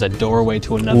 there's a doorway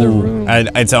to another room.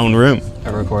 Its own room.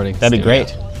 A recording. That'd be studio. great.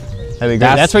 That'd be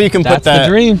great. That's where you can put the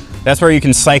dream. That's where you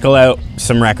can cycle out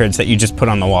some records that you just put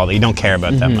on the wall that you don't care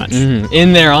about that much.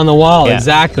 In there on the wall, Yeah,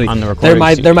 exactly. on the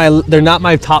recording They're not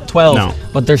my top 12, No.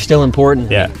 but they're still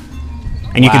important. Yeah.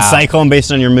 And you can Wow. cycle them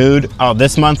based on your mood. Oh,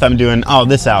 this month I'm doing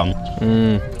this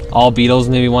album. All Beatles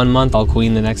maybe one month, all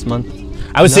Queen the next month.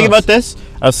 I was thinking knows?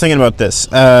 about this.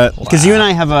 Because you and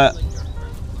I have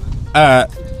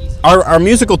our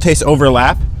musical tastes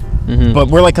overlap, but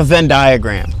we're like a Venn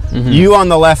diagram. You on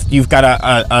the left, you've got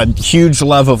a huge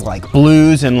love of like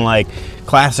blues and like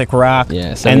classic rock.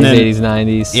 Yeah, 70s, and then, 80s,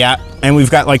 90s. Yeah, and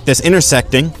we've got like this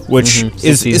intersecting, which 60s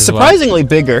is as well. surprisingly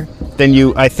bigger than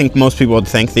I think most people would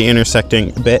think, the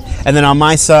intersecting bit. And then on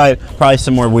my side, probably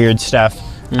some more weird stuff.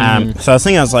 So I was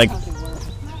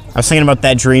thinking about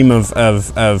that dream of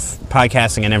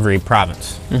podcasting in every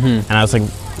province. And I was like,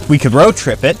 we could road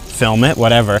trip it, film it,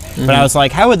 whatever. But I was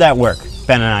like, how would that work,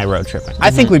 Ben and I road tripping?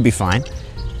 I think we'd be fine.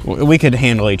 We could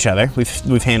handle each other.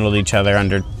 We've handled each other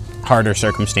under harder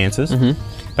circumstances.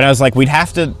 But I was like, we'd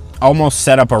have to almost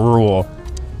set up a rule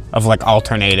of like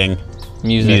alternating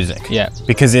music. Yeah,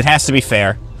 Because it has to be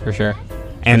fair. for sure.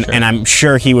 And sure. and I'm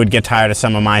sure he would get tired of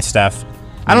some of my stuff.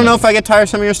 I don't know if I get tired of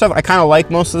some of your stuff. I kind of like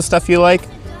most of the stuff you like,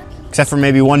 except for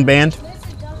maybe one band.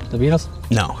 The Beatles?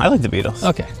 No, I like the Beatles.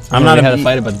 Okay. I'm not We a had a Be-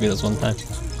 fight about the Beatles one time.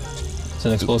 It's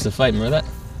an explosive fight, remember that?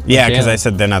 Yeah, because Jam. I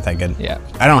said they're not that good. Yeah.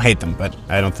 I don't hate them, but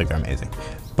I don't think they're amazing.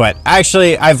 But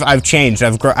actually, I've changed.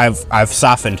 I've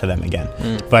softened to them again.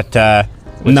 But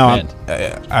no,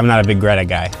 band? I'm not a big Greta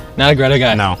guy. Not a Greta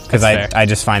guy. No, because I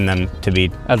just find them to be.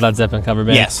 A Led Zeppelin cover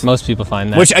band. Yes. Most people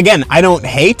find that. Which again, I don't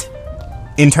hate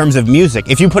in terms of music.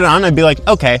 If you put it on, I'd be like,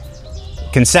 okay.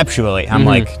 Conceptually, I'm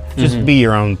like, just be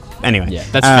your own. Anyway, yeah,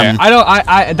 that's fair.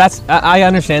 I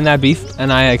understand that beef,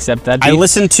 and I accept that beef. I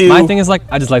listen to. My thing is like,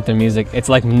 I just like their music. It's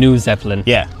like new Zeppelin.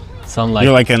 Yeah, So I'm like,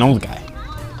 you're like an old guy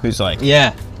who's like,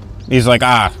 yeah, he's like,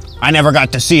 I never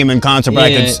got to see him in concert,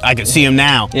 but Yeah. I could see him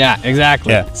now. yeah,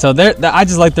 exactly. Yeah. So I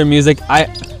just like their music.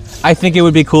 I think it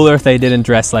would be cooler if they didn't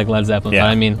dress like Led Zeppelin. Yeah. But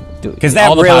I mean, Because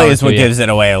that really is what gives it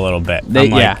away a little bit. They, I'm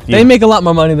like, yeah, they make a lot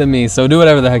more money than me, so do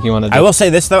whatever the heck you want to do. I will say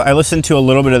this though, I listened to a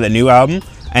little bit of the new album,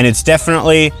 and it's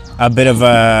definitely a bit of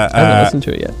I haven't listened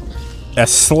to it yet. a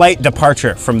slight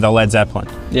departure from the Led Zeppelin.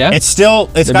 Yeah? It's They're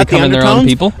got the becoming their own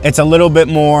undertones. people? It's a little bit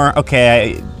more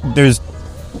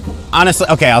honestly,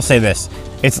 I'll say this.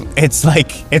 It's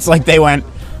like they went,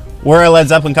 we're a Led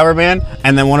Zeppelin cover band,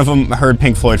 and then one of them heard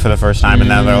Pink Floyd for the first time, and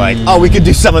now they're like, oh, we could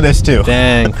do some of this too.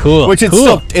 Dang, cool. Which it's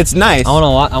cool. it's nice. I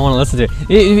want to listen to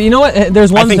it. You know what?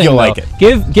 There's one think thing you'll though. like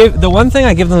it. Give the one thing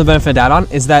I give them the benefit of the doubt on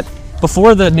is that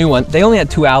before the new one, they only had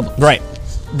 2 albums Right.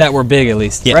 that were big at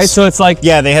least. Yes. Right. So it's like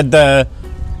Yeah, they had the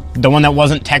one that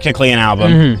wasn't technically an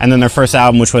album, and then their first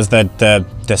album, which was the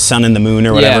Sun and the Moon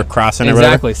or whatever, crossing or whatever.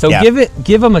 exactly. So Yeah.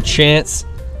 give them a chance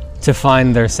to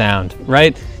find their sound.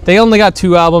 Right. They only got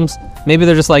 2 albums. Maybe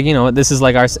they're just like, this is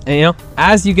like our,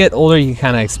 as you get older, you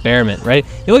kind of experiment, right?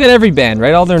 You look at every band,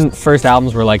 right? All their first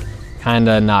albums were like kind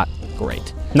of not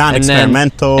great.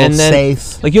 Non-experimental, And then,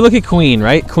 safe. Like you look at Queen,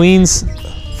 right? Queen's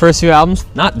first few albums,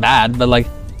 not bad, but like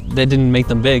they didn't make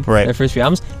them big. Right. Their first few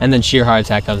albums, and then Sheer Heart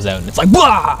Attack comes out, and it's like,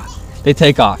 blah! They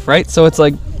take off, right? So it's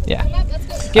like, yeah.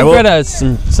 Give will- Greta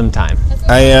some time.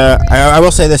 I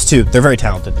will say this too. They're very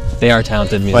talented. They are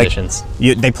talented musicians.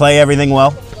 They play everything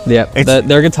well. Yeah. it's-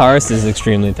 Their guitarist is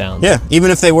extremely talented. Yeah,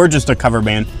 even if they were just a cover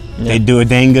band, they do a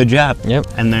dang good job. Yep.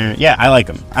 And I like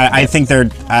them. I think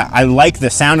I like the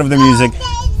sound of their music.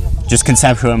 Just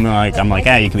conceptually, I'm like,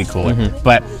 you can be cooler.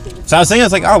 But so I was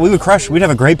thinking, we would crush. We'd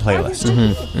have a great playlist.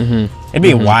 It'd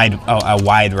be a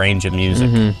wide range of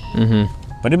music.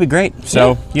 But it'd be great.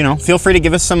 So feel free to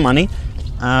give us some money.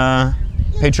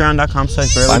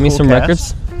 Patreon.com/barely. Buy me some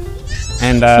records.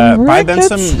 And buy Ben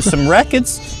some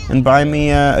records and buy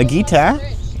me a guitar,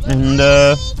 and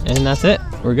that's it.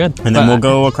 We're good. then we'll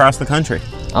go across the country.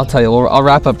 I'll tell you. I'll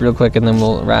wrap up real quick, and then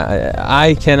we'll.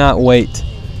 I cannot wait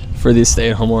for this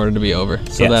stay-at-home order to be over,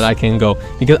 so Yes. that I can go.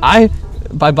 Because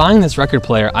by buying this record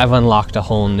player, I've unlocked a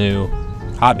whole new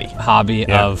hobby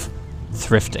Yeah. of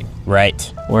thrifting,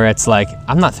 Right. where it's like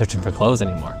I'm not thrifting for clothes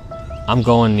anymore. I'm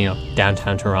going,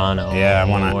 downtown Toronto. Yeah, I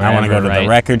want to wherever, go to right? the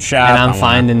record shop. And I'm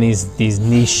finding these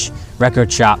niche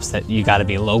record shops that you got to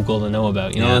be local to know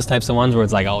about. You know, those types of ones where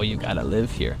it's like, oh, you got to live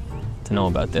here to know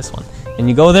about this one. And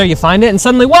you go there, you find it, and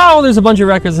suddenly, wow, there's a bunch of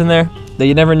records in there that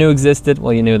you never knew existed.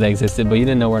 Well, you knew they existed, but you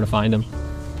didn't know where to find them.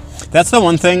 That's the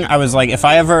one thing I was like, if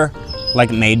I ever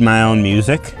made my own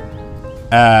music,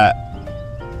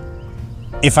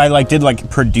 if I did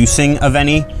producing of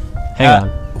any. Hang on.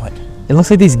 What? It looks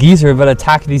like these geese are about to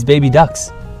attack these baby ducks.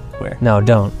 Where? No,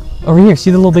 don't. Over here, see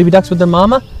the little baby ducks with their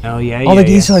mama? Oh yeah. All the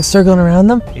geese are circling around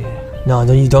them? Yeah. No,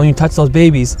 don't you touch those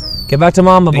babies. Get back to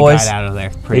mama, They boys. got out of there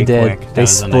pretty They did. quick. That They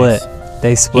was a split. nice-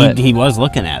 They split. He was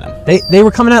looking at him. They were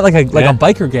coming out like a Yeah.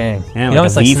 biker gang. Yeah, you know, a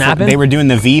it's like V snapping. They were doing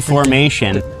the V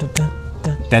formation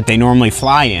that they normally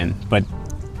fly in, but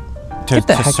to Get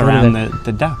the heck out of surround there.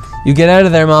 the duck. You get out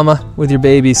of there, mama, with your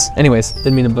babies. Anyways,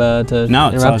 didn't mean to No, it's all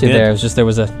interrupt you good. there. It was just there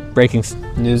was a breaking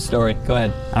news story. Go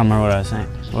ahead. I don't remember what I was saying.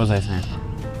 What was I saying?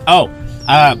 Oh,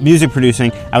 music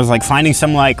producing. I was like finding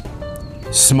some like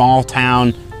small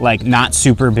town, like not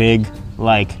super big,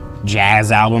 like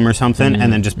jazz album or something,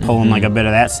 and then just pulling like a bit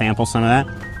of that, sample some of that.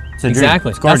 It's a dream. Exactly.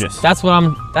 It's gorgeous. That's what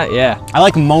I'm. Yeah. I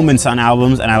like moments on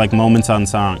albums, and I like moments on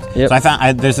songs. Yep. So I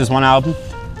found there's this one album,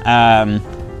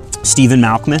 Stephen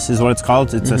Malkmus is what it's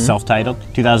called. It's a self-titled,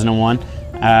 2001.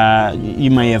 You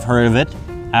may have heard of it.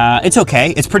 It's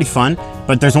okay. It's pretty fun.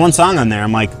 But there's one song on there.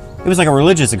 I'm like, it was like a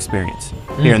religious experience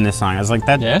hearing this song. I was like,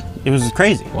 that. Yeah? It was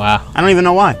crazy. Wow. I don't even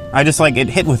know why. I just like it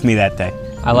hit with me that day.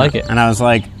 I like it. And I was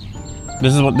like,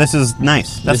 this is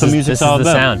nice. That's what music's this all is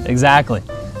the about. sound. Exactly.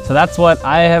 So that's what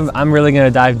I have. I'm really gonna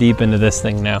dive deep into this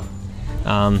thing now.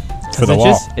 For the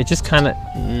wall. It just kind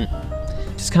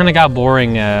of got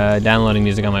boring downloading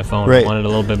music on my phone. Right. I wanted a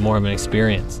little bit more of an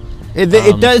experience.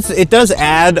 It does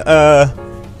add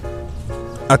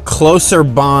a closer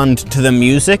bond to the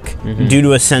music due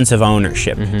to a sense of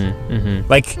ownership.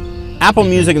 Like Apple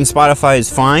Music and Spotify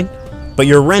is fine, but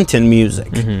you're renting music.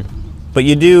 But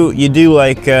you do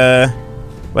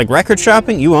like record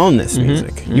shopping. You own this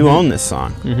music. You own this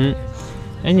song.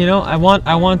 And you know, I want.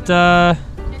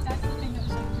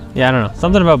 Yeah, I don't know.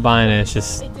 Something about buying it. It's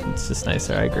just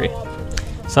nicer. I agree.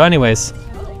 So, anyways,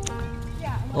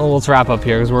 well, let's wrap up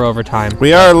here because we're over time.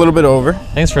 We are a little bit over.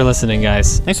 Thanks for listening,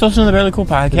 guys. Thanks for listening to the Barely Cool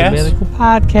podcast. Really cool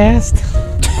podcast.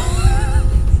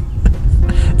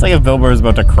 It's like if Bill Burr's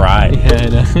about to cry.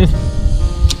 Yeah,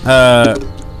 I know.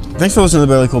 Thanks for listening to the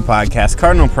Barely Cool podcast.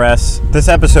 Cardinal Press, this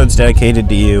episode's dedicated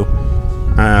to you.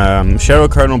 Shout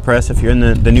out Cardinal Press if you're in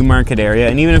the Newmarket area,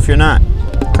 and even if you're not,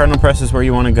 Cardinal Press is where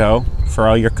you want to go for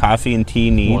all your coffee and tea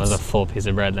needs. One was a full piece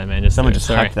of bread, that man. Someone just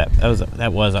sorry. hucked that.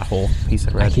 That was a whole piece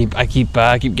of bread. I keep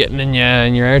getting in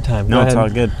your airtime. No, Go it's ahead. all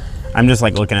good. I'm just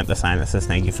like looking at the sign that says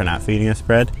 "Thank you for not feeding us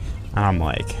bread," and I'm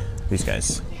like, these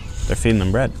guys, they're feeding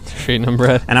them bread. Feeding them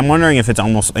bread. And I'm wondering if it's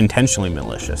almost intentionally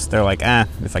malicious. They're like,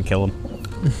 if I kill them,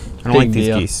 I don't like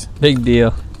these geese. Big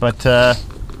deal. But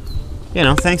you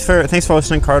know, thanks for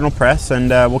listening, Cardinal Press, and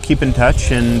we'll keep in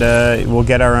touch, and we'll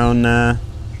get our own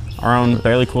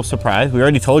Barely Cool surprise. We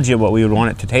already told you what we would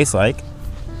want it to taste like.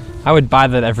 I would buy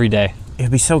that every day.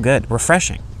 It'd be so good,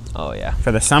 refreshing Oh yeah.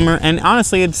 for the summer, and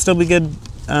honestly, it'd still be good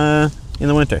in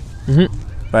the winter.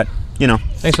 But you know,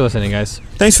 Thanks for listening, guys.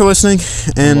 thanks for listening,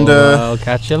 and I'll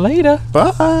catch you later.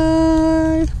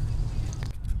 bye.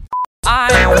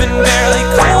 I've been barely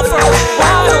cool for a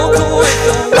while, cool with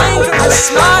a wink or a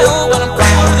smile, but I'm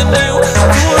cooler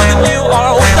than you,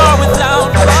 or with or without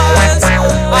buzz.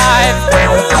 I've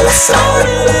been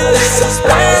started, this is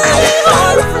barely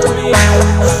hard for me.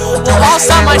 Well, I'll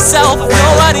stop myself if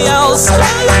nobody else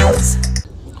does.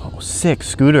 Oh, sick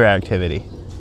scooter activity.